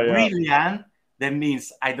word brilliant, that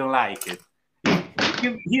means I don't like it. If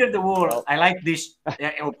you hear the word I like this,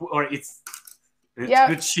 or it's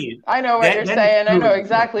good shit. I know what you're saying. I know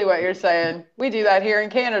exactly what you're saying. We do that here in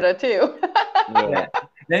Canada too.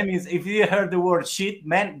 That means if you heard the word shit,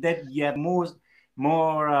 man, that you have more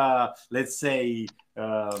let's say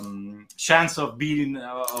chance of being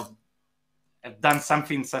have done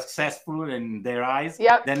something successful in their eyes.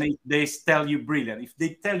 Then they tell you brilliant. If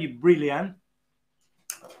they tell you brilliant,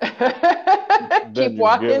 keep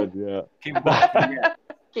walking. Keep walking.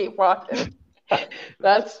 Keep walking.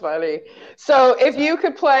 That's funny. So if you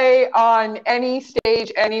could play on any stage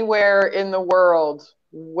anywhere in the world,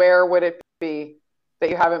 where would it be that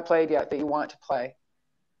you haven't played yet that you want to play?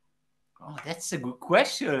 Oh, that's a good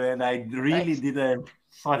question, and I really didn't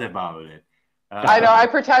thought about it. I know I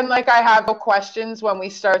pretend like I have no questions when we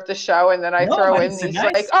start the show, and then I throw in these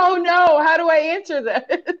like, oh no, how do I answer this?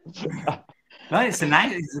 No, it's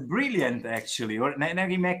brilliant actually. Or now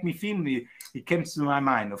you make me feel it came to my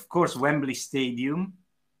mind. Of course, Wembley Stadium.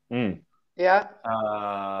 Yeah,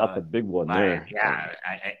 that's a big one there. Yeah,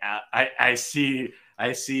 I see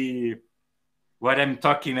what I'm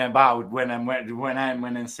talking about when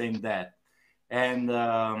I'm saying that, and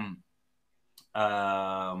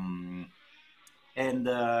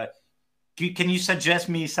can you suggest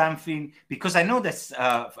me something? Because I know that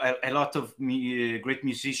a lot of great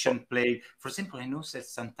musicians play. For example, I know that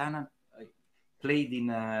Santana played in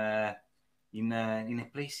a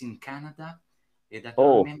place in Canada. I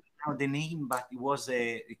don't remember now the name, but it was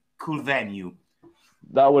a cool venue.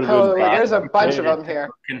 That would have been. There's a bunch of them here.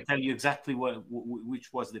 I can tell you exactly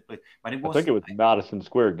which was the place, but it was. I think it was Madison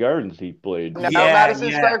Square Gardens he played. No,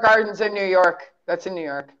 Madison Square Gardens in New York. That's in New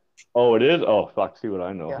York. Oh, it is? Oh, fuck, see what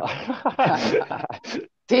I know. Yeah.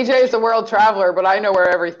 TJ is a world traveler, but I know where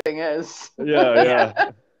everything is.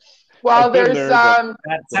 Yeah. Well, there's I'll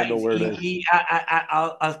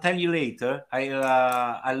tell you later.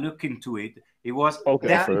 I'll look into it. It was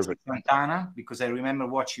definitely Santana, because I remember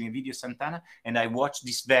watching a video Santana, and I watched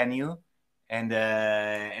this venue, and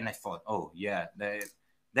I thought, oh yeah, that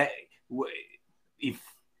if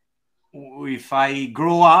I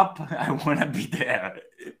grow up, I want to be there.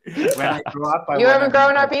 When I grow up, you haven't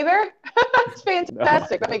grown up either. That's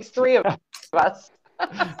fantastic. That makes three of us.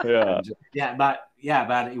 Yeah. But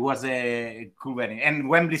it was a cool wedding. And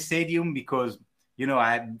Wembley Stadium, because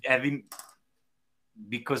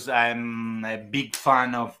because I'm a big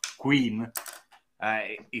fan of Queen.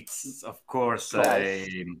 It's of course Nice.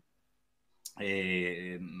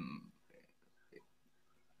 a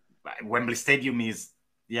Wembley Stadium is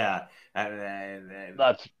That's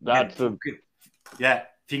a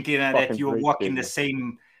thinking that fucking you're great walking the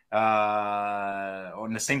stadium. same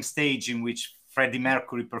on the same stage in which Freddie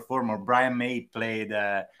Mercury performed or Brian May played.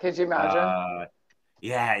 Could you imagine?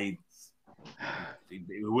 Yeah, it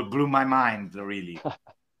would blew my mind, really.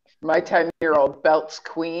 My 10-year-old belts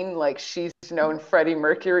Queen like she's known Freddie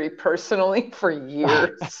Mercury personally for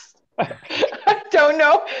years. I don't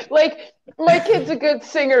know. Like my kid's a good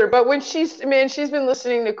singer, but when she's been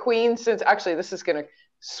listening to Queen since, actually this is gonna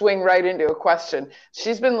swing right into a question.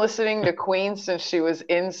 She's been listening to Queen since she was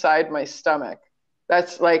inside my stomach.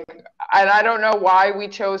 That's like, and I don't know why we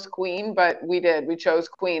chose Queen, but we did. We chose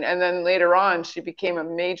Queen. And then later on, she became a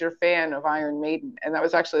major fan of Iron Maiden. And that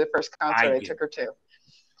was actually the first concert I took her to.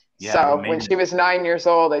 Yeah, So when she was 9 years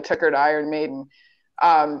old, I took her to Iron Maiden.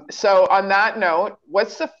 So on that note,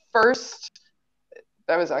 what's the first,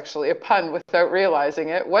 that was actually a pun without realizing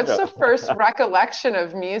it. What's the first recollection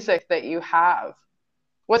of music that you have?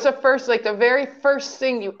 What's the first, like the very first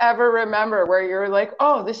thing you ever remember where you're like,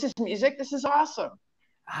 oh, this is music, this is awesome?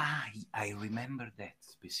 I remember that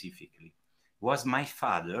specifically. It was my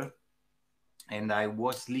father, and I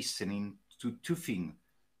was listening to two things,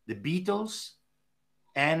 the Beatles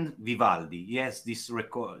and Vivaldi. Yes, this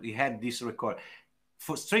record. He had this record.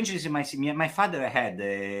 For strangely, my father had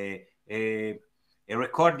a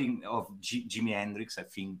recording of Jimi Hendrix, I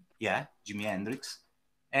think. Yeah, Jimi Hendrix,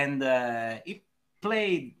 and he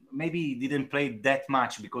played. Maybe he didn't play that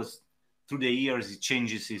much because through the years he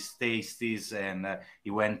changes his tastes, and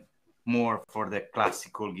he went more for the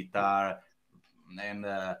classical guitar, and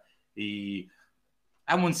he.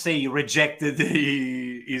 I won't say he rejected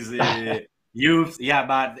his youth, yeah,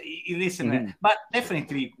 but he listened. Mm-hmm. But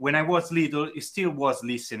definitely, when I was little, he still was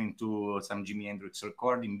listening to some Jimi Hendrix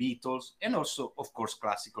recording, Beatles, and also, of course,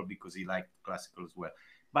 classical because he liked classical as well.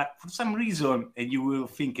 But for some reason, and you will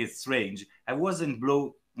think it's strange, I wasn't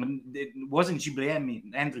blow. It wasn't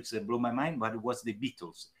Jimi Hendrix that blew my mind, but it was the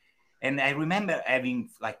Beatles. And I remember having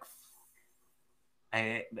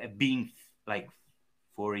being like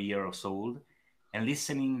 4 years old and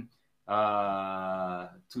listening to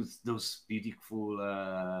those beautiful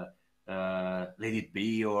Let It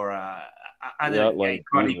Be or other like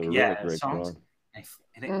iconic really great songs. song.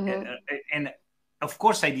 And of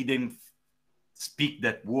course, I didn't speak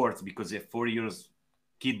that words because a 4 years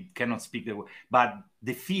kid cannot speak the word. But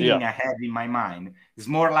the feeling I had in my mind is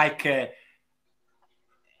more like an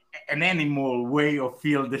animal way of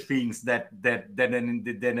feel the things than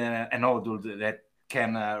an adult that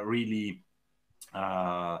can really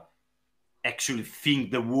actually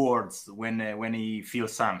think the words when he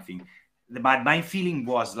feels something. But my feeling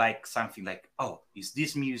was like something like, oh, is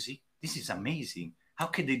this music? This is amazing. How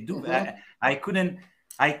can they do that? I couldn't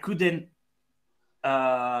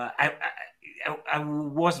I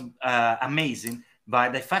was amazing by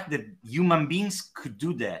the fact that human beings could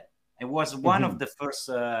do that. It was one of the first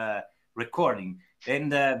recording.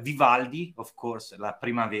 And Vivaldi, of course, La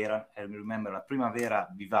Primavera. I remember La Primavera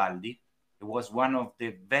Vivaldi. It was one of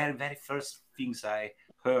the very, very first things I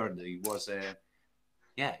heard. It was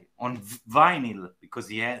on vinyl because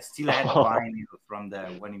he still had vinyl from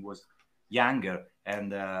when he was younger.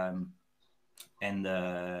 And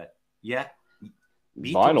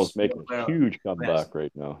Vinyl's making a huge comeback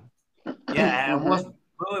right now. Yeah, I was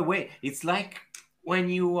blown away. It's like when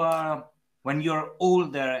you're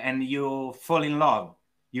older and you fall in love,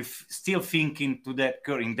 you still thinking to that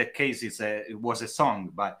girl. In that case, it was a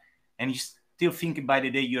song, and you still think by the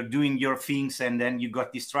day you're doing your things, and then you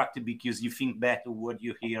got distracted because you think back to what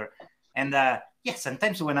you hear. And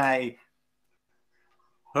sometimes when I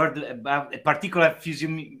heard about a particular piece of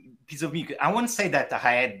music, I won't say that I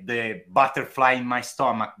had the butterfly in my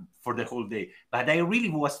stomach for the whole day, but I really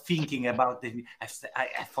was thinking about it. I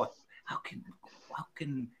thought, how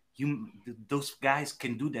can those guys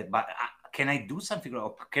can do that? But can I do something,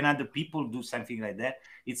 or can other people do something like that?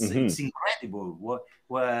 It's incredible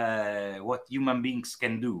what human beings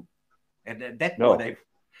can do. And that's what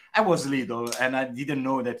I was little, and I didn't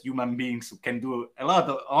know that human beings can do a lot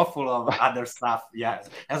of awful of other stuff, yes,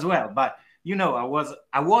 as well. But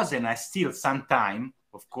I was, and I still sometimes,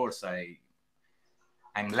 of course,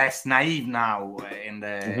 I'm less naive now,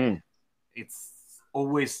 and it's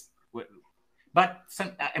always, but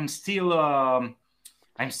I'm still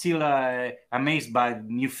I'm still amazed by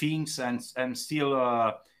new things, and I'm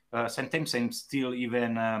still sometimes I'm still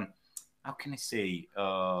even how can I say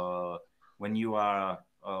when you are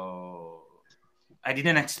I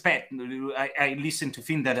didn't expect. I listen to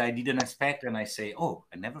things that I didn't expect, and I say, "Oh,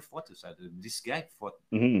 I never thought of that. This guy thought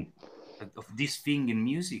of this thing in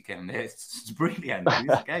music, and it's brilliant.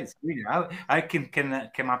 This guy is brilliant. I can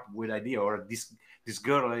come up with idea, or this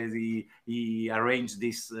girl he arranged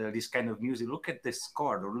this kind of music. Look at this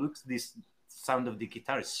chord, or look at this sound of the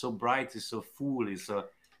guitar. It's so bright, it's so full. It's so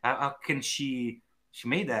how can she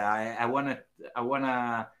made that? I wanna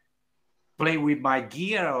play with my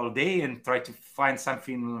gear all day and try to find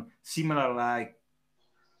something similar like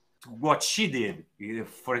to what she did,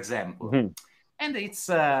 for example. And it's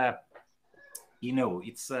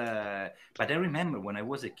it's but I remember when I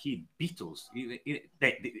was a kid, Beatles,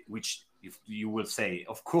 which if you will say,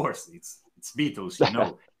 of course it's Beatles,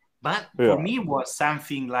 but for me it was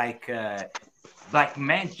something like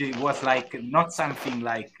magic. It was like not something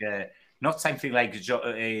like a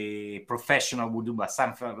professional would do, but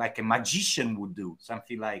something like a magician would do,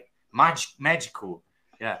 something like magical,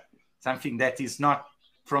 something that is not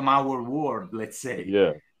from our world, let's say.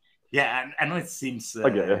 Yeah, I know it seems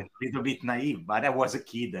a little bit naive, but I was a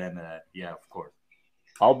kid, and of course.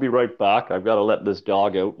 I'll be right back. I've got to let this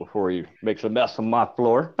dog out before he makes a mess on my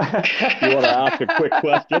floor. If you want to ask a quick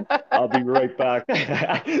question, I'll be right back.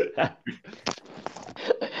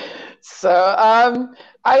 So,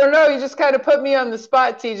 I don't know. You just kind of put me on the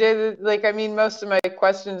spot, TJ. Like, I mean, most of my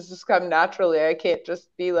questions just come naturally. I can't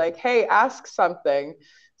just be like, "Hey, ask something."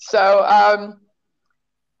 So,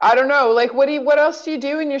 I don't know. Like, what else do you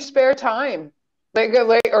do in your spare time? I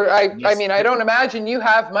mean, I don't imagine you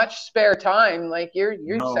have much spare time. Like,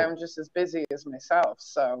 you sound just as busy as myself.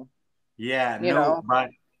 So, but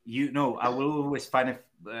I will always find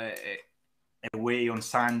a way on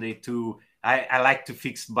Sunday to. I like to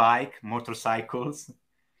fix motorcycles,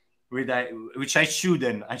 which I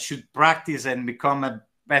shouldn't. I should practice and become a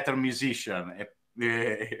better musician, a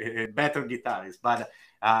better guitarist. But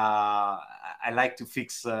I like to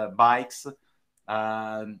fix bikes.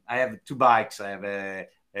 I have two bikes. I have a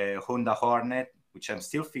Honda Hornet, which I'm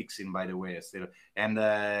still fixing, by the way, and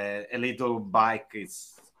a little bike.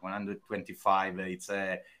 It's 125. It's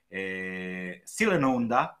still an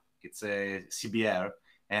Honda. It's a CBR,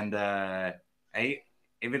 and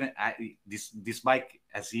this bike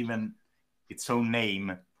has even its own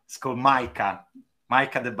name. It's called Micah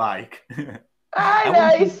the bike.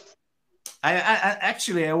 Nice.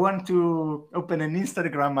 I want to open an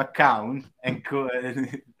Instagram account and go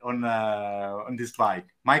on this bike,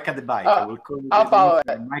 Micah the bike. I will call it. I'll follow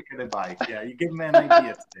it. Micah the bike. Yeah, you give me an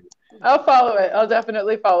idea today. I'll follow it. I'll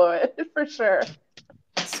definitely follow it for sure.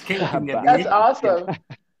 That's awesome.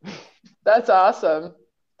 That's awesome.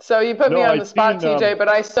 So you put me on the spot, TJ, but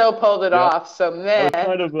I still pulled it off. So man,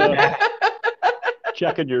 I was kind of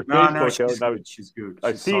checking your Facebook out. She's good.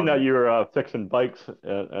 I've seen that you're fixing bikes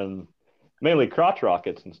and mainly crotch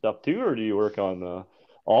rockets and stuff too, or do you work on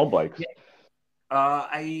all bikes?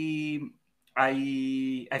 I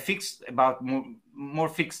fixed about more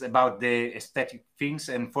fixed about the aesthetic things,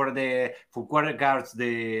 and for what regards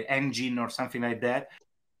the engine or something like that,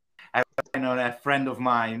 I know a friend of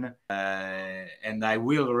mine, and I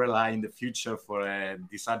will rely in the future for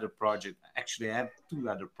this other project. Actually, I have two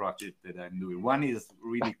other projects that I'm doing. One is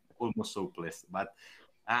really almost hopeless, but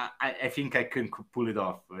I think I can pull it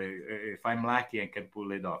off. If I'm lucky, I can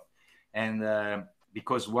pull it off. And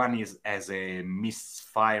because one is as a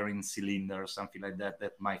misfiring cylinder or something like that,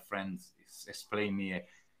 that my friends explain me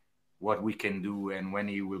what we can do and when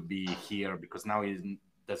he will be here, because now he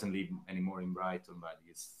doesn't live anymore in Brighton, but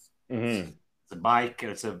it's a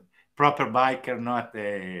biker, it's a proper biker, not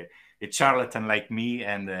a charlatan like me,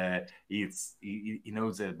 and he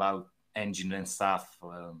knows about engine and stuff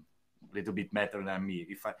a little bit better than me.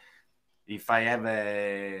 If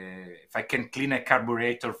I can clean a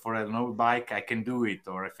carburetor for an old bike, I can do it.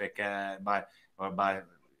 Or if I can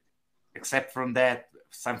except from that,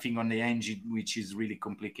 something on the engine which is really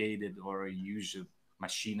complicated, or use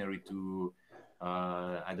machinery to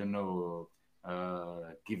I don't know,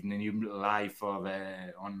 give a new life on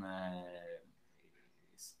a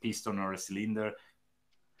piston or a cylinder,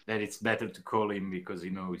 that it's better to call him because he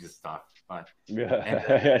knows his stuff. But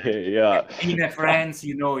yeah, being a friend,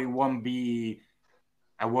 it won't be.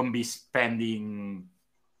 I won't be spending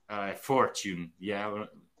a fortune. Yeah.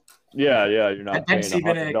 You're not. That's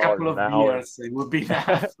even a couple of years. It would be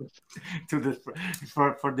enough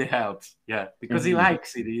for the help. Yeah, because he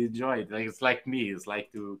likes it. He enjoys it. Like, it's like me. It's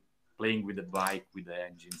like playing with the bike, with the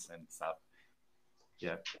engines and stuff.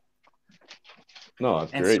 Yeah. No,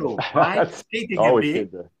 that's And great. so bike, That's skating a always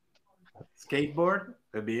bit, good to. skateboard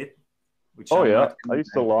a bit, which Oh I'm yeah, not I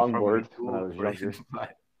used to I can probably longboard when I do was for younger.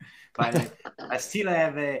 but I still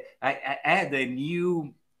have I had a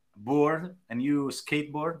new board, a new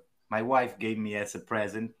skateboard. My wife gave me as a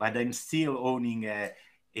present, but I'm still owning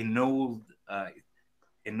an old uh,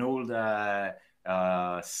 an old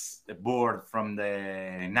board from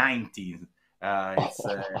the 90s. It's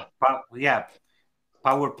yeah,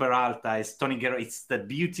 Power Peralta. It's Tony Guerrero. It's the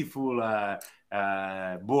beautiful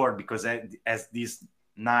board because it has this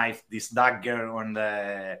knife, this dagger on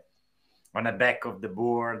the back of the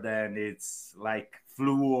board, and it's like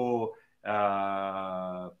fluo,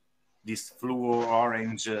 uh, this fluo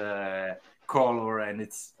orange color, and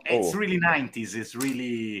it's Oh, really 90s. It's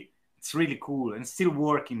really cool and still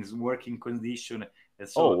working. It's working condition, and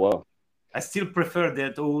oh so wow. I still prefer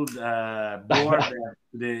that old board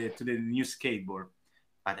to the new skateboard,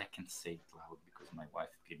 but I can say it loud because my wife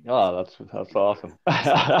gave me this. Oh, that's awesome.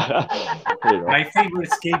 You know. My favorite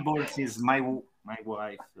skateboards is my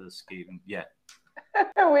wife skating. Yeah,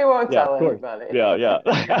 We won't Yeah, of tell course. anybody. Yeah, yeah,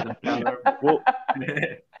 yeah. don't tell her. Well,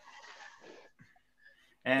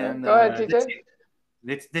 And Go ahead, that's TJ.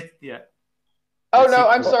 it. That yeah, Oh that's no,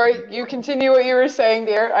 it I'm for sorry. You continue what you were saying,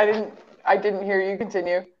 dear. I didn't hear you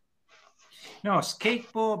continue. no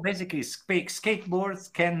skateboard. Basically,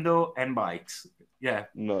 skateboards, kendo, and bikes. Yeah,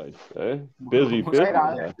 nice. Eh? Busy, Right busy.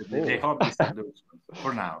 on. yeah. Yeah. The Oh. hobbies are those ones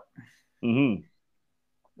for now. Hmm.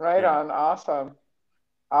 Right Yeah. on. Awesome.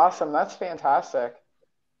 Awesome. That's fantastic.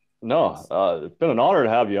 No, it's been an honor to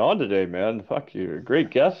have you on today, man. Fuck, you're a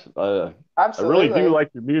great guest. I really do Absolutely.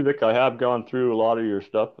 like your music. I have gone through a lot of your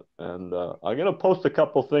stuff, and I'm gonna post a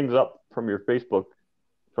couple things up from your Facebook,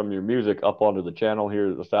 from your music up onto the channel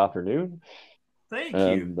here this afternoon, Thank you.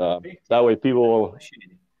 and Thank that you. way people will.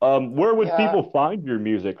 Appreciate it. Where would Yeah. people find your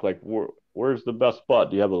music? Like, where's the best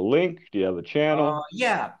spot? Do you have a link? Do you have a channel?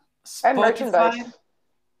 Yeah, And merchandise. Spotify.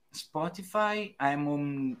 Spotify. I'm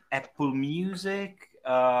on Apple Music.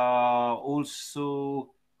 Also,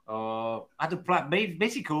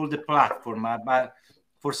 basically all the platform. But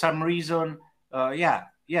for some reason, yeah.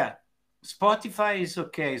 Spotify is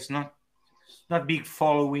okay. It's not big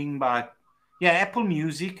following, but yeah, Apple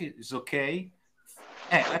Music is okay.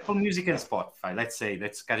 Apple Music and Spotify.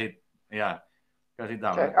 Let's cut it. Yeah, cut it Okay.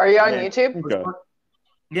 down. Are you on And YouTube? Okay.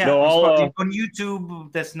 yeah, No, on I'll. Spotify, on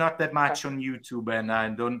YouTube, there's not that Okay. much on YouTube, and I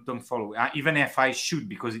don't follow. Even if I should,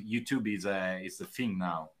 because YouTube is a thing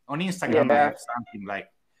now. On Instagram, I Yeah. have something like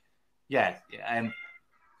yeah, and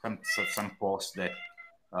some posts that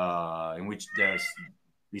in which there's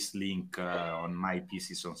this link on my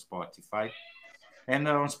pieces on Spotify. And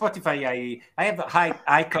on Spotify, I have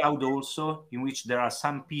iCloud also, in which there are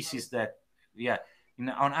some pieces that, yeah,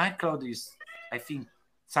 on iCloud is, I think,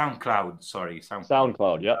 SoundCloud. Sorry, SoundCloud.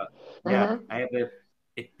 SoundCloud. Yep. Yeah, Mm-hmm. I have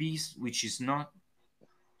a piece which is not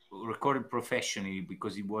recorded professionally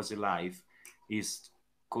because it was alive. Is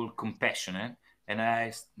called Compassionate,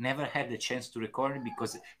 and never had the chance to record it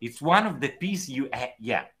because it's one of the pieces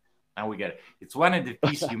yeah. Now we get it. It's one of the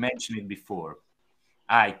pieces you mentioned it before.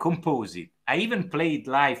 I composed it. I even played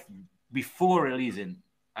live before releasing.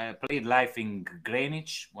 I played live in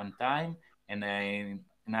Greenwich one time, and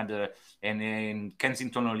another, and in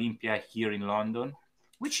Kensington Olympia here in London,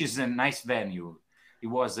 which is a nice venue. It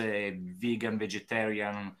was a vegan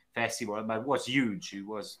vegetarian festival, but it was huge. It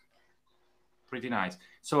was pretty nice.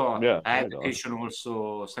 So Yeah. I have Right on. occasion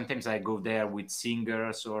also. Sometimes I go there with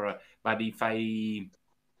singers, or but if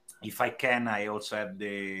I can, I also have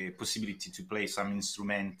the possibility to play some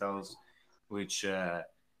instrumentals, which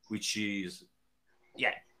which is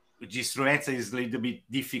yeah, which instrumental is a little bit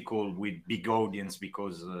difficult with big audience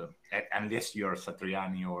because unless you're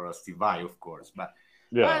Satriani or Steve Vai, of course.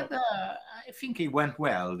 Yeah. But I think it went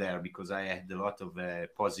well there because I had a lot of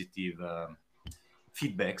positive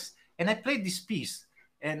feedbacks, and I played this piece,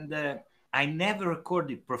 and I never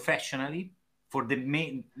recorded professionally. For the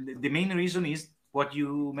main reason is what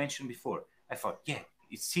you mentioned before. I thought, yeah,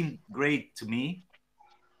 it seemed great to me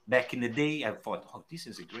back in the day. I thought, oh, this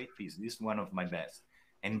is a great piece. This is one of my best.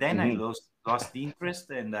 And then I Hmm. lost the interest,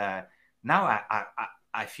 and now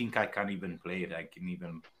I think I can't even play it. I can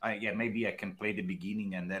even yeah, maybe I can play the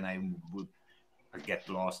beginning, and then I would get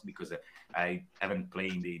lost because I haven't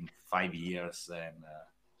played in 5 years and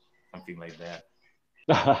something like that.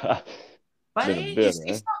 But Been a bit,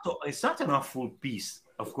 eh? it's not an awful piece.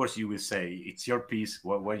 Of course, you will say it's your piece.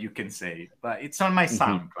 What you can say, but it's on my Hmm.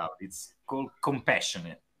 SoundCloud. It's called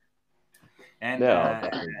Compassionate, and Yeah, I'll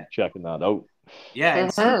definitely be checking that out. yeah,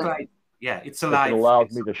 and Mm-hmm. SoundCloud, yeah, it's If it alive. allows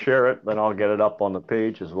It's me to share it, then I'll get it up on the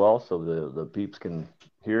page as well, so the peeps can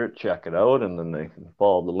hear it, check it out, and then they can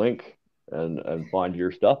follow the link and find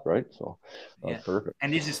your stuff, right? So Yeah. that's perfect.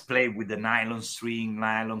 And this is played with the nylon string,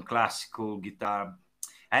 nylon classical guitar.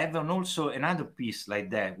 I have also another piece like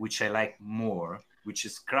that, which I like more, which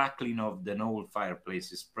is Crackling of the Old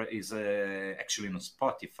Fireplace. Is actually on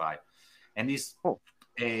Spotify. And it's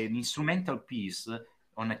an instrumental piece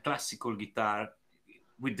on a classical guitar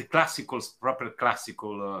with the proper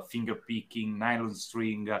classical finger picking, nylon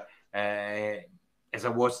string, as I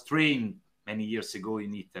was trained many years ago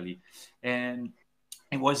in Italy. And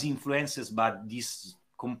it was influenced by this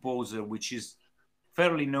composer, which is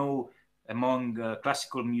fairly known among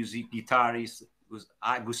classical music guitarists, was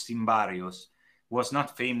Agustin Barrios. Was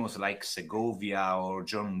not famous like Segovia or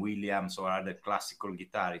John Williams or other classical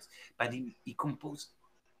guitarists, but he composed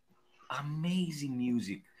amazing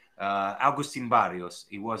music. Agustin Barrios,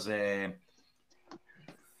 he was I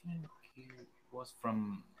think he was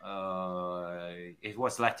from, it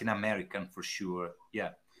was Latin American for sure,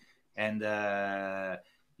 yeah. And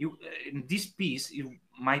in this piece,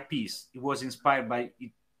 my piece, it was inspired by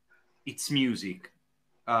its music,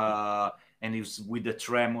 and it was with the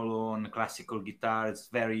tremolo on classical guitar. It's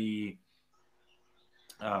very,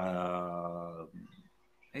 yeah,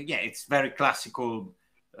 it's very classical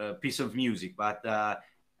piece of music, but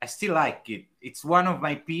I still like it. It's one of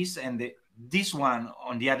my piece, and this one,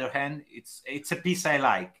 on the other hand, it's a piece I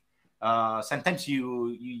like. Sometimes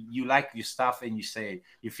you like your stuff and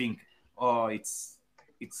you think, oh, it's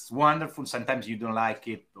wonderful. Sometimes you don't like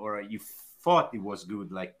it, or you thought it was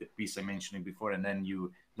good, like the piece I mentioned before, and then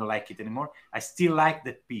you don't like it anymore. I still like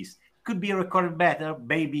that piece. Could be recorded better,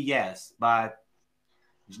 maybe yes, but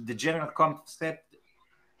the general concept.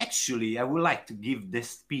 Actually, I would like to give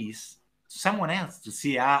this piece to someone else to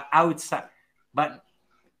see how it's. But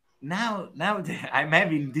now that I'm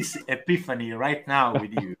having this epiphany right now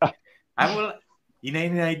with you, I will, in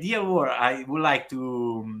an ideal world, I would like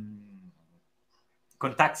to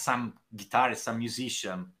contact some guitarist, some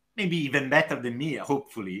musician, maybe even better than me,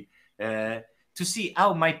 hopefully, to see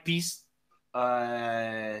how my piece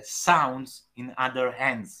sounds in other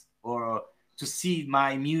hands, or to see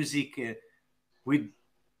my music with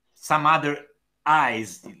some other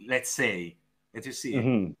eyes, let's say, that you see.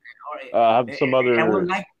 Mm-hmm. Have some I would other.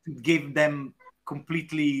 like to give them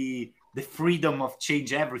completely the freedom of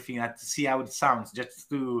change everything and to see how it sounds, just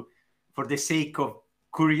for the sake of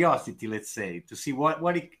curiosity, let's say, to see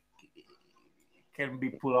what it can be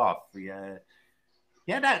pulled off. Yeah,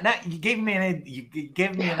 yeah. That you gave me an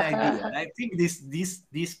idea. I think this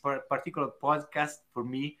particular podcast for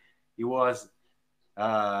me, it was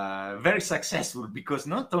very successful, because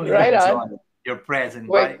not only Right I on. enjoy your presence,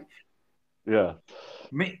 When, but Yeah.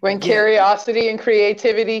 when yeah, curiosity and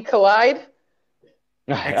creativity collide.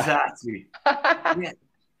 exactly. Yeah,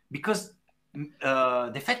 because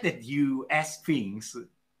the fact that you ask things,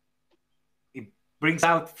 it brings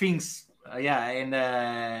out things, yeah, and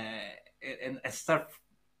start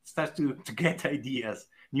to get ideas,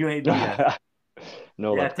 new ideas.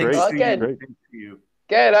 No, Yeah, that's thanks great. Well, to That's you. good. great. Thanks to you.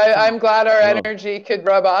 Good. So, I'm glad our No. energy could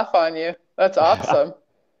rub off on you. That's awesome.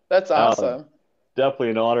 That's awesome. Definitely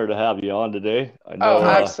an honor to have you on today. I Oh, know you're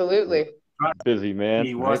absolutely. a busy man,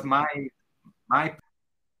 it right? was my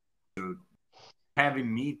pleasure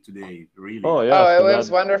having me today, really. Oh yeah. Oh, So it that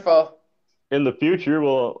was wonderful. in the future,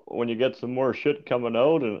 when you get some more shit coming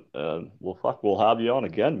out, and we'll have you on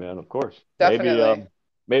again, man. Of course. Maybe Definitely.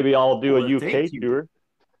 maybe I'll do a Well, thank UK you. tour,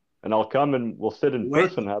 and I'll come and we'll sit in Well,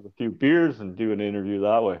 person, have a few beers, and do an interview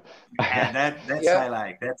that way. yeah, that's I Yep.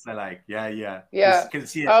 like. That's I like. Yeah, yeah. You Yeah. can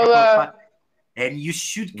see a I'll couple of and you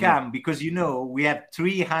should Mm. come, because we have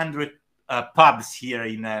 300 pubs here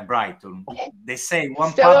in Brighton. They say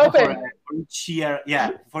one still pub open. for each year,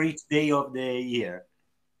 yeah, for each day of the year.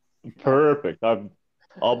 Perfect.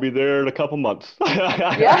 I'll be there in a couple months.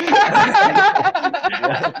 Yeah.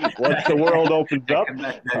 Once the world opens I up, can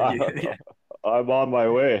tell you. Yeah. I'm on my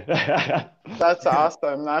way. That's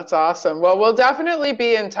awesome. That's awesome. Well, we'll definitely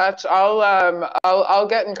be in touch. I'll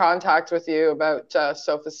get in contact with you about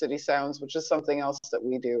Sofa City Sounds, which is something else that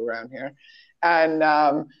we do around here. And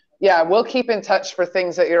yeah, we'll keep in touch for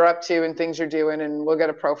things that you're up to and things you're doing, and we'll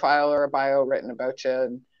get a profile or a bio written about you,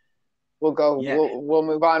 and we'll go. Yeah. We'll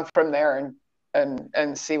move on from there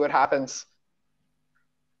and see what happens.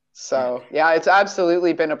 So yeah, it's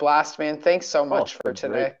absolutely been a blast, man. Thanks so much for Great.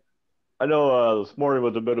 today. I know this morning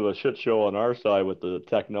was a bit of a shit show on our side with the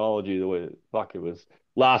technology. The way it was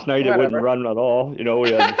last night, it wouldn't Whatever. run at all. We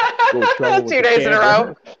had a little trouble with 2 the days in a row.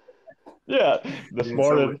 camera. Yeah, this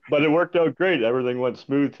morning, but it worked out great. Everything went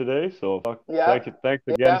smooth today. So Yeah. thanks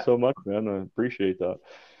again so much, man. I appreciate that.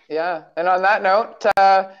 Yeah. And on that note,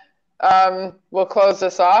 we'll close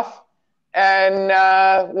this off. And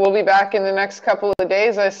we'll be back in the next couple of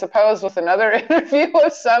days, I suppose, with another interview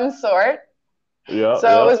of some sort. Yeah. So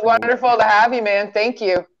yeah. it was wonderful to have you, man. Thank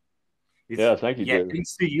you. Yeah, thank you, David.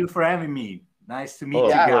 Thanks to you for having me. Nice to meet you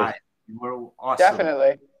of guys. course. You were awesome.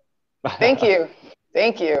 Definitely. Thank you.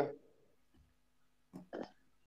 Thank you.